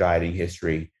is your dieting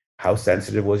history? How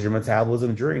sensitive was your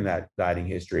metabolism during that dieting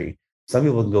history? Some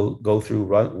people can go through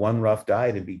one rough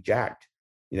diet and be jacked.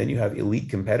 And then you have elite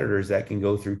competitors that can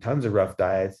go through tons of rough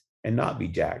diets and not be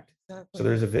jacked. Exactly. So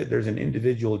there's an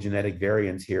individual genetic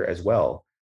variance here as well.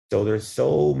 So there's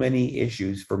so many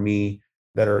issues for me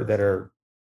that are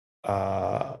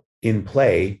in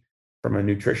play from a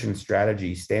nutrition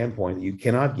strategy standpoint, that you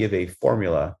cannot give a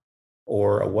formula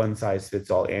or a one size fits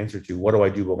all answer to. What do I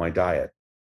do about my diet?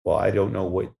 Well, I don't know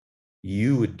what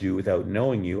you would do without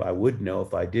knowing you. I would know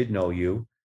if I did know you.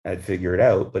 I'd figure it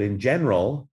out. But in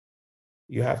general,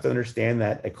 you have to understand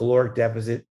that a caloric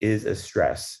deficit is a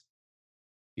stress.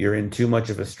 You're in too much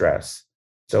of a stress.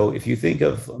 So if you think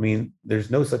of,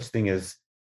 there's no such thing as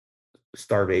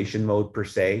starvation mode per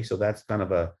se. So that's kind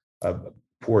of a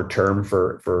poor term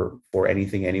for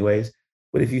anything anyways.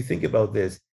 But if you think about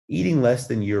this, eating less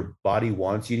than your body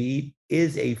wants you to eat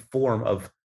is a form of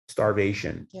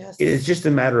starvation. Yes. It is just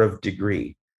a matter of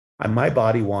degree. My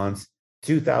body wants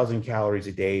 2,000 calories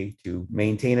a day to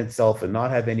maintain itself and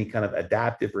not have any kind of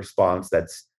adaptive response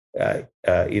that's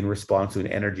in response to an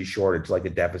energy shortage, like a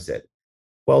deficit.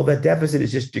 Well, that deficit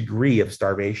is just degree of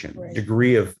starvation, Right.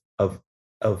 degree of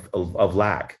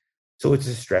lack. So it's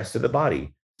a stress to the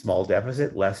body. Small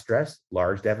deficit, less stress.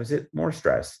 Large deficit, more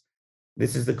stress.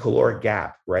 This is the caloric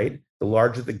gap, right? The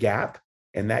larger the gap,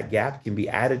 and that gap can be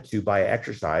added to by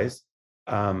exercise,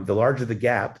 the larger the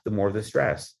gap, the more the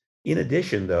stress. In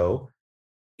addition, though,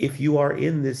 if you are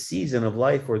in this season of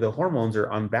life where the hormones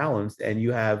are unbalanced and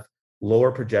you have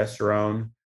lower progesterone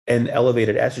and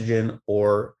elevated estrogen,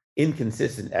 or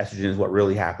inconsistent estrogen is what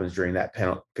really happens during that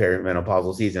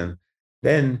perimenopausal season,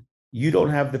 then you don't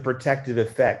have the protective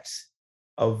effects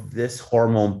of this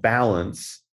hormone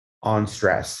balance on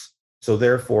stress. So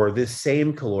therefore, this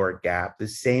same caloric gap,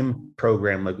 this same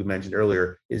program, like we mentioned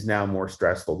earlier, is now more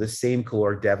stressful. This same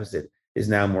caloric deficit is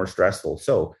now more stressful.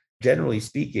 So generally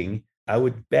speaking, I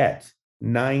would bet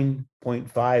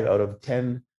 9.5 out of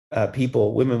 10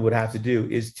 women would have to do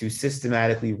is to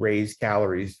systematically raise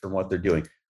calories from what they're doing.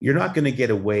 You're not going to get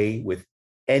away with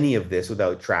any of this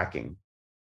without tracking.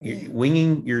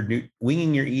 Winging your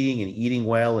eating and eating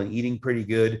well and eating pretty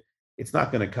good, it's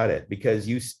not going to cut it, because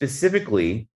you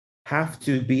specifically have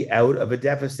to be out of a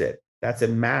deficit. That's a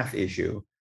math issue.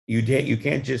 You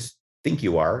can't just think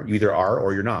you are. You either are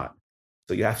or you're not.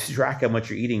 So you have to track how much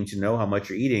you're eating to know how much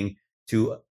you're eating,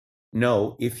 to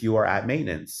know if you are at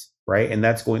maintenance, right? And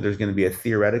there's going to be a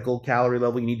theoretical calorie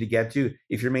level you need to get to.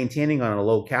 If you're maintaining on a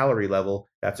low calorie level,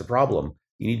 that's a problem.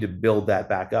 You need to build that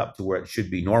back up to where it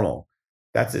should be normal.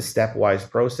 That's a stepwise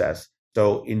process.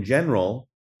 So in general,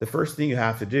 the first thing you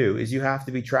have to do is you have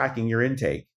to be tracking your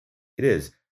intake. It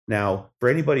is. Now, for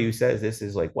anybody who says this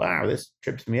is like, wow, this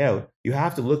trips me out, you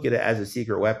have to look at it as a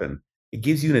secret weapon. It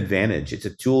gives you an advantage. It's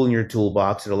a tool in your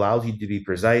toolbox. It allows you to be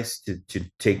precise, to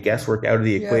take guesswork out of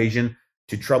the equation,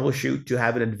 to troubleshoot, to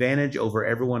have an advantage over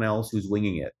everyone else who's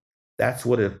winging it. That's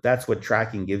what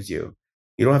tracking gives you.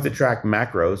 You don't have to track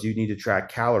macros. You need to track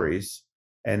calories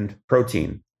and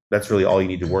protein. That's really all you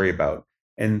need to worry about.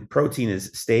 And protein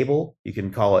is stable. You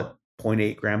can call it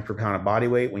 0.8 grams per pound of body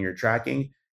weight when you're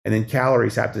tracking. And then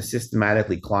calories have to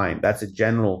systematically climb. That's a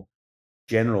general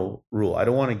rule. I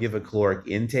don't want to give a caloric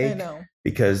intake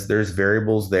because there's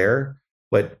variables there,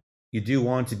 but you do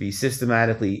want to be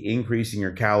systematically increasing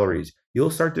your calories.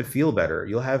 You'll start to feel better.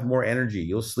 You'll have more energy.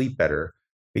 You'll sleep better,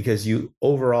 because you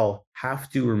overall have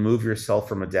to remove yourself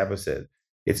from a deficit.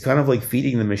 It's kind of like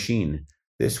feeding the machine.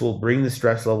 This will bring the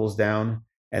stress levels down,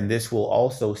 and this will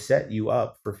also set you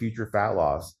up for future fat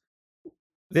loss.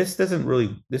 This doesn't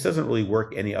really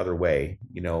work any other way,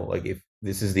 like if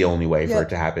this is the only way for it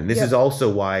to happen. This is also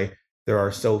why there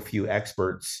are so few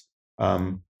experts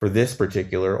for this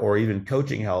particular, or even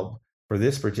coaching help for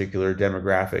this particular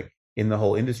demographic in the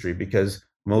whole industry, because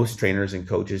most trainers and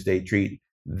coaches, they treat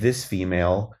this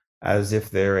female as if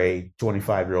they're a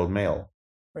 25-year-old male.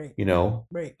 Right.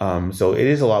 Right. So it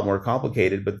is a lot more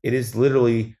complicated, but it is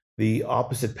literally the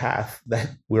opposite path that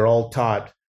we're all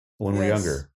taught when we're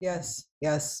younger. Yes.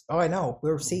 Oh, I know.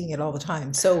 We're seeing it all the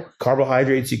time. So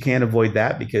carbohydrates, you can't avoid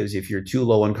that, because if you're too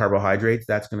low on carbohydrates,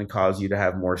 that's going to cause you to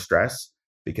have more stress,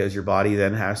 because your body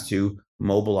then has to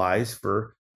mobilize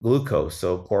for glucose.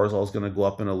 So cortisol is going to go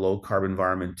up in a low carb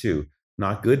environment too.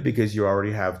 Not good, because you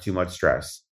already have too much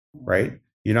stress, right?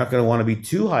 You're not going to want to be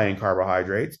too high in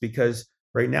carbohydrates, because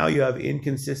right now you have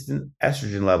inconsistent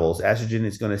estrogen levels. Estrogen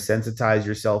is going to sensitize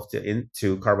yourself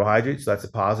to carbohydrates. So that's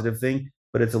a positive thing,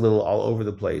 but it's a little all over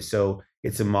the place. So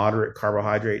it's a moderate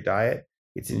carbohydrate diet.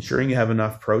 It's ensuring you have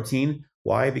enough protein.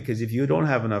 Why? Because if you don't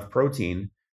have enough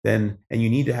protein, and you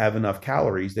need to have enough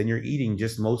calories, then you're eating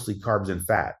just mostly carbs and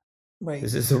fat. Right.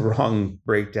 This is the wrong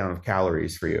breakdown of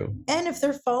calories for you. And if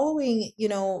they're following,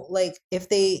 like if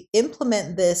they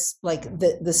implement this, like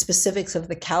the specifics of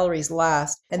the calories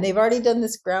last, and they've already done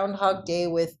this Groundhog Day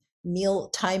with meal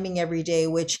timing every day,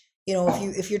 which,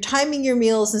 if you're timing your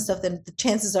meals and stuff, then the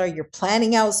chances are you're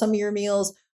planning out some of your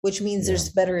meals, which means there's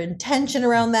better intention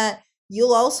around that.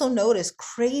 You'll also notice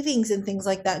cravings and things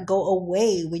like that go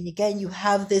away when, again, you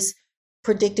have this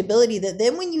predictability that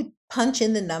then when you punch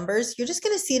in the numbers, you're just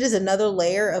going to see it as another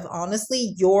layer of,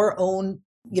 honestly, your own,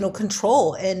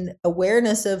 control and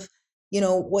awareness of,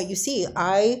 what you see.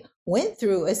 I went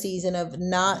through a season of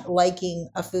not liking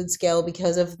a food scale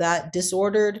because of that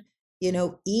disordered,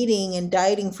 eating and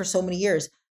dieting for so many years.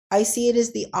 I see it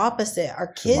as the opposite.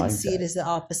 Our kids see it as the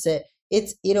opposite.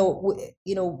 It's,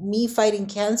 me fighting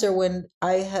cancer when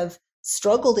I have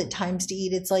struggled at times to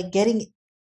eat. It's like getting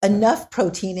enough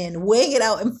protein in, weighing it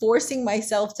out, and forcing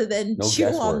myself to then chew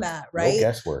on that, right? No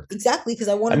guesswork. Exactly, because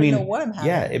I want to know what I'm having.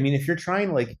 Yeah, if you're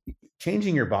trying, like,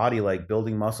 changing your body, like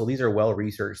building muscle, these are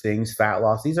well-researched things. Fat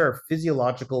loss, these are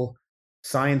physiological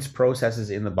science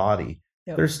processes in the body.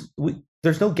 Yep.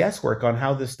 There's no guesswork on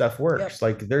how this stuff works. Yep.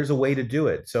 Like, there's a way to do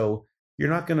it. So you're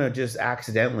not going to just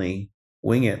accidentally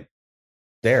wing it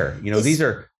there. These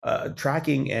are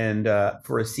tracking, and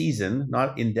for a season,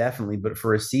 not indefinitely, but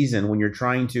for a season, when you're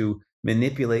trying to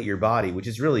manipulate your body, which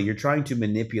is really, you're trying to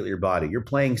manipulate your body. You're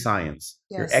playing science.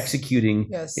 Yes. You're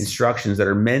executing instructions that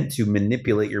are meant to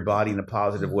manipulate your body in a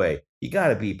positive way. You got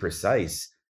to be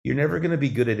precise. You're never going to be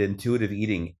good at intuitive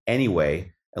eating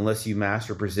anyway, unless you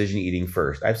master precision eating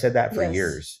first. I've said that for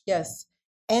years. Yes.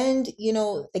 And,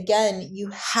 again, you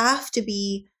have to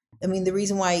be, the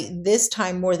reason why this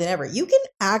time more than ever, you can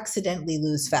accidentally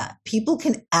lose fat. People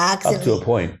can accidentally. Up to a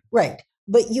point. Right.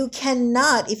 But you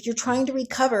cannot, if you're trying to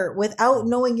recover without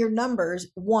knowing your numbers,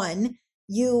 one,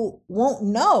 you won't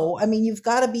know. You've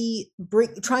got to be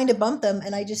trying to bump them.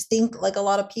 And I just think, like a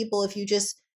lot of people, if you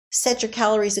just set your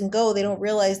calories and go, they don't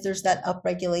realize there's that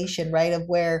upregulation, right? Of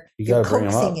where you're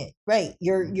coaxing it. Right.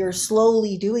 You're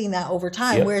slowly doing that over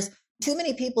time. Yep. Whereas too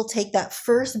many people take that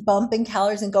first bump in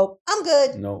calories and go, I'm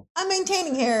good. No, I'm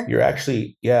maintaining here. you're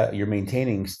actually, you're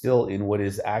maintaining still in what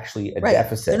is actually a Right.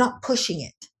 deficit. They're not pushing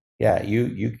it. Yeah,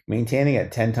 you maintaining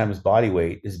at 10 times body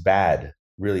weight is bad,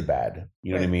 really bad.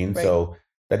 You know what I Right, mean? right. So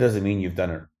that doesn't mean you've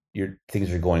done it, your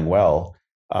things are going well.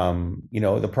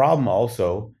 The problem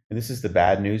also, and this is the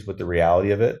bad news, but the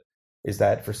reality of it is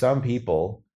that for some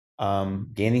people,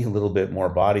 gaining a little bit more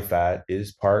body fat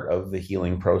is part of the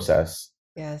healing process.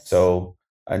 Yes. So,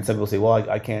 and some people say, well,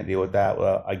 I can't deal with that.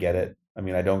 Well, I get it. I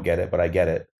mean, I don't get it, but I get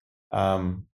it.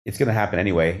 It's going to happen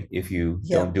anyway if you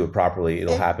don't do it properly.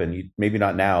 It'll happen. Maybe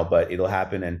not now, but it'll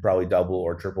happen and probably double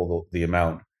or triple the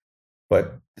amount.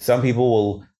 But some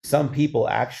people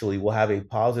actually will have a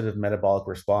positive metabolic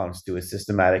response to a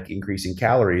systematic increase in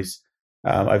calories.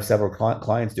 I have several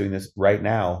clients doing this right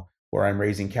now where I'm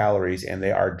raising calories and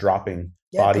they are dropping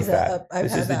body fat.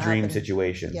 This is the dream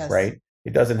situation, right?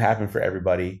 It doesn't happen for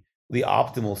everybody. The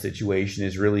optimal situation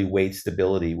is really weight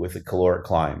stability with a caloric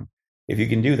climb. If you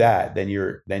can do that, then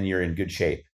you're in good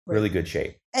shape, really good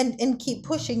shape. And keep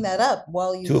pushing that up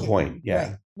while you to a point.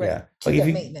 Yeah. Right. Yeah. To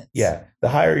get maintenance. Yeah. The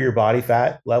higher your body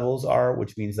fat levels are,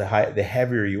 which means the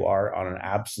heavier you are on an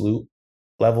absolute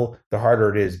level, the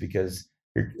harder it is because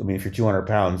if you're 200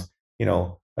 pounds,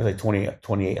 that's like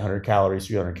 2,800 calories,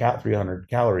 300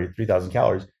 calories, 3,000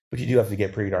 calories, but you do have to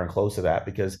get pretty darn close to that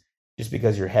because just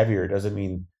because you're heavier doesn't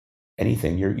mean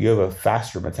anything. You have a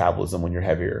faster metabolism when you're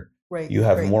heavier. Right. You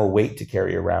have more weight to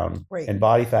carry around. Right. And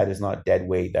body fat is not dead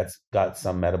weight. That's got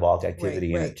some metabolic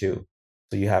activity in it too.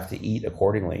 So you have to eat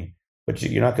accordingly. But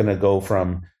you're not going to go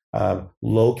from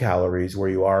low calories where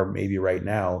you are maybe right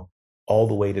now all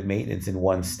the way to maintenance in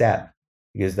one step,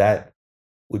 because that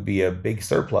would be a big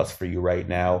surplus for you right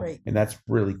now. Right. And that's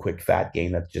really quick fat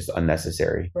gain. That's just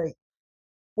unnecessary. Right.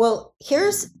 Well,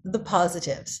 here's the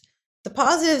positives. The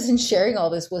positives in sharing all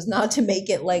this was not to make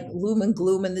it like loom and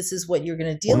gloom and this is what you're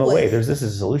going to deal with. No way. This is a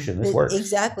solution. This works.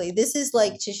 Exactly. This is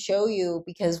like to show you,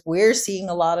 because we're seeing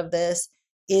a lot of this,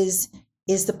 is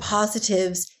the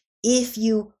positives if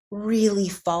you really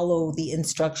follow the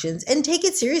instructions and take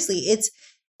it seriously.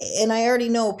 And I already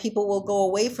know people will go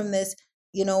away from this,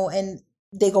 and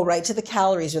they go right to the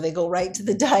calories or they go right to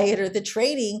the diet or the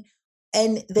training,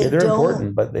 and they're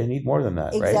important, but they need more than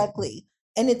that. Exactly. Right?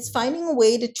 And it's finding a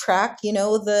way to track,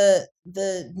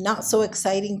 the not so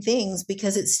exciting things,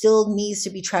 because it still needs to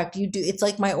be tracked. It's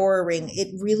like my Oura ring. It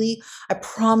really, I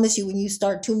promise you, when you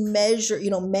start to measure,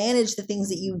 manage the things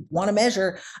that you want to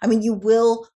measure, you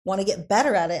will want to get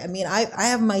better at it. I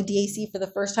have my DAC for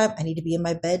the first time. I need to be in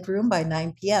my bedroom by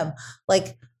 9 p.m.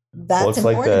 Like that's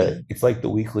important. It's like the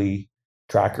weekly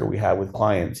tracker we have with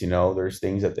clients. There's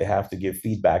things that they have to give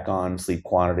feedback on: sleep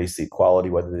quantity, sleep quality,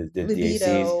 whether they did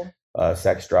DACs,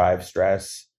 sex drive,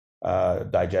 stress,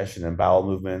 digestion and bowel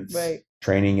movements,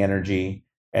 training energy.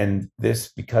 And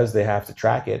this, because they have to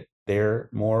track it, they're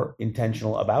more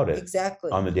intentional about it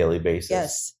on the daily basis.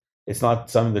 Yes. It's not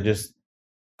something that just,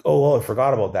 I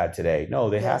forgot about that today. No,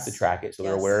 they have to track it. So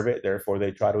they're aware of it. Therefore,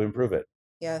 they try to improve it.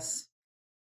 Yes.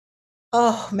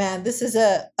 Oh, man, this is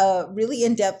a really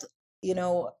in-depth,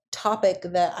 topic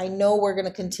that I know we're going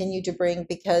to continue to bring,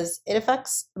 because it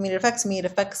affects me, it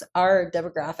affects our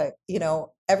demographic.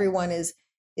 Everyone is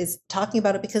talking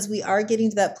about it, because we are getting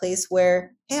to that place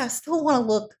where, hey, I want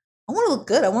to look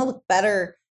good. I want to look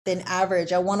better than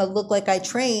average. I want to look like I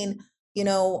train,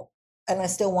 and I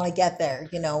still want to get there,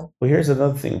 Well, here's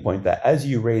another thing to point that as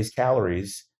you raise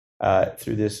calories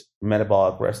through this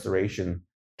metabolic restoration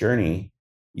journey,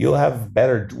 you'll have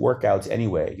better workouts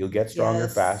anyway. You'll get stronger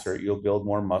faster. You'll build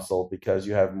more muscle because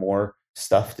you have more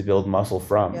stuff to build muscle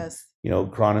from. Yes.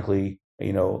 Chronically,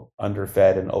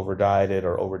 underfed and overdieted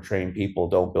or overtrained people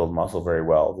don't build muscle very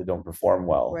well. They don't perform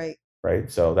well.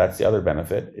 Right. So that's the other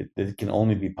benefit. It can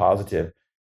only be positive.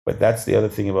 But that's the other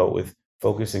thing about with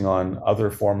focusing on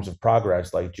other forms of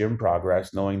progress, like gym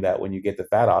progress, knowing that when you get the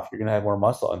fat off, you're going to have more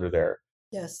muscle under there.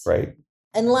 Yes. Right.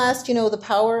 And last, the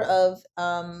power of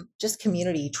just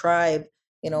community, tribe,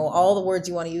 all the words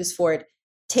you want to use for it.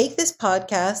 Take this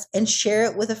podcast and share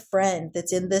it with a friend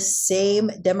that's in the same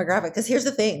demographic. Because here's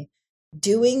the thing,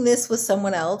 doing this with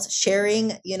someone else,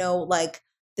 sharing, like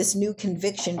this new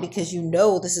conviction, because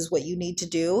this is what you need to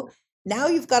do. Now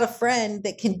you've got a friend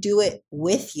that can do it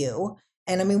with you.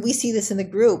 And we see this in the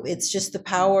group. It's just the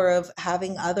power of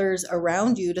having others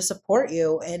around you to support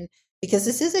you. And because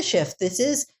this is a shift, this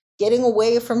is getting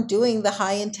away from doing the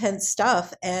high intense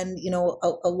stuff. And,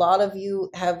 a lot of you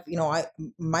have, I,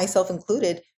 myself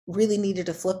included, really needed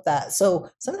to flip that. So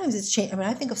sometimes it's changed.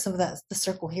 I think of some of that, the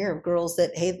circle here of girls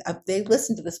that, hey, they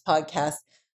listen to this podcast,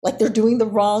 like they're doing the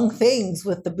wrong things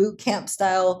with the boot camp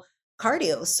style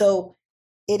cardio. So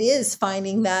it is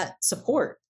finding that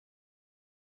support.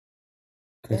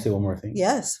 Can I say one more thing?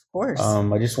 Yes, of course.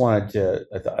 I just wanted to,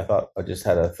 I thought I just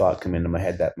had a thought come into my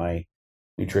head that my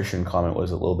nutrition comment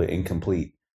was a little bit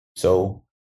incomplete. So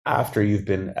after you've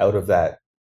been out of that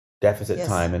deficit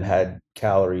time and had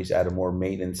calories at a more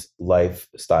maintenance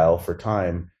lifestyle for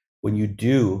time, when you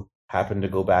do happen to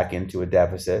go back into a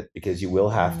deficit, because you will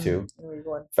have to,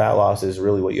 fat loss is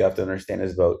really what you have to understand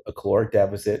is about a caloric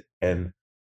deficit and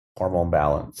hormone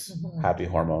balance, happy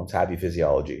hormones, happy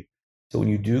physiology. So when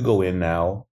you do go in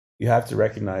now, you have to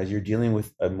recognize you're dealing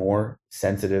with a more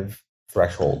sensitive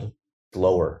threshold,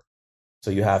 lower.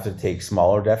 So you have to take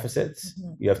smaller deficits.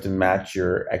 You have to match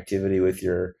your activity with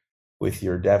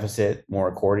your deficit more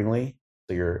accordingly.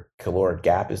 So your caloric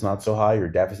gap is not so high, your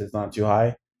deficit's not too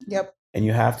high. Yep. And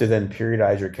you have to then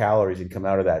periodize your calories and come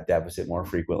out of that deficit more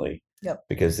frequently. Yep.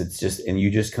 Because it's just, and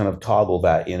you just kind of toggle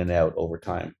that in and out over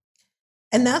time.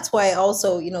 And that's why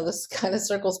also, this kind of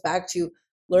circles back to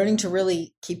learning to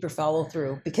really keep your follow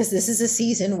through, because this is a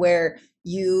season where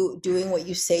you doing what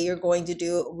you say you're going to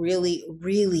do really,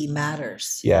 really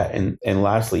matters. Yeah. And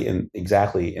lastly, and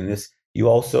exactly in this, you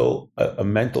also, a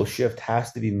mental shift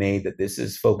has to be made that this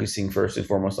is focusing first and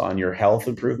foremost on your health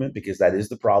improvement, because that is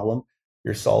the problem.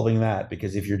 You're solving that,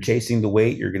 because if you're chasing the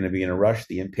weight, you're going to be in a rush.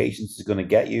 The impatience is going to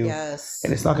get you. Yes.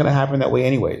 And it's not going to happen that way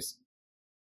anyways.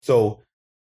 So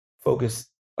focus,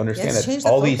 understand that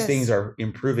all these things are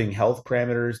improving health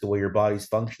parameters, the way your body's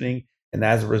functioning. And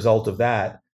as a result of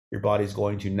that, your body's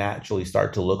going to naturally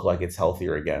start to look like it's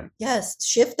healthier again. Yes.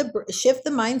 Shift the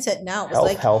mindset now.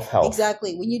 It's health.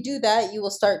 Exactly. When you do that, you will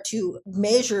start to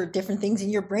measure different things in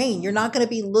your brain. You're not going to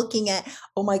be looking at,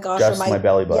 oh my gosh, just my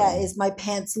belly button. Yeah, is my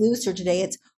pants looser today?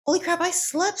 It's, holy crap, I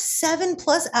slept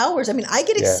 7+ hours. I mean, I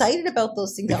get excited about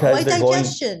those things. Because my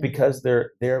digestion. Because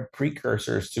they're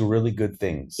precursors to really good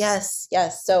things. Yes.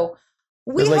 So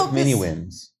they're like mini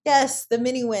wins. Yes, the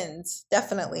mini wins.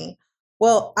 Definitely.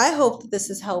 Well, I hope that this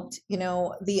has helped,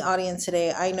 the audience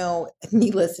today. I know me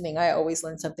listening, I always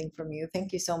learn something from you.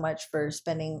 Thank you so much for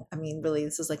spending, really,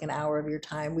 this is like an hour of your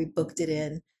time. We booked it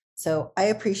in. So I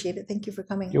appreciate it. Thank you for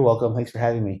coming. You're welcome. Thanks for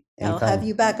having me. Anytime. I'll have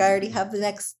you back. I already have the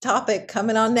next topic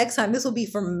coming on next time. This will be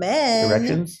for men.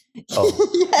 Erections?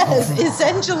 Oh. Yes,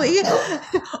 essentially.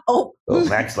 Oh,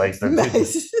 Max likes them.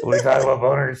 Nice. We talk about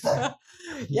boners.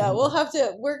 Yeah,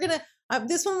 we're going to.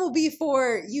 This one will be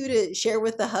for you to share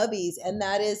with the hubbies, and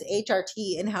that is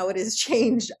HRT and how it has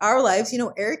changed our lives.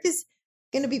 Eric is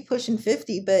going to be pushing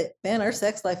 50, but man, our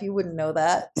sex life, you wouldn't know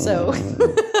that. So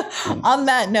on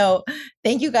that note,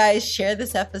 thank you guys. Share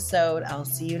this episode. I'll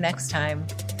see you next time.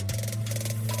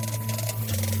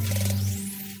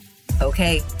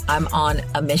 Okay, I'm on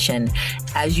a mission.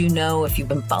 As you know, if you've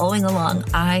been following along,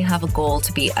 I have a goal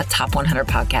to be a top 100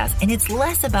 podcast. And it's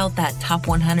less about that top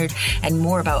 100 and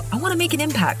more about, I want to make an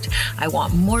impact. I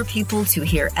want more people to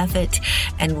hear Effort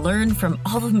and learn from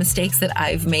all the mistakes that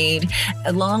I've made,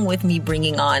 along with me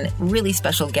bringing on really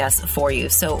special guests for you.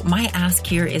 So my ask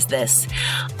here is this.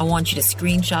 I want you to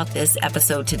screenshot this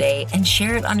episode today and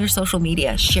share it on your social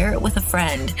media. Share it with a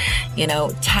friend.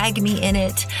 Tag me in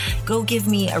it. Go give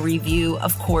me a review,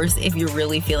 of course, if you're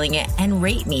really feeling it, and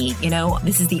rate me.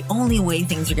 This is the only way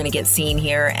things are going to get seen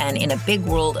here. And in a big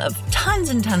world of tons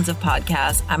and tons of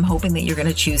podcasts, I'm hoping that you're going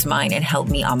to choose mine and help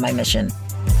me on my mission.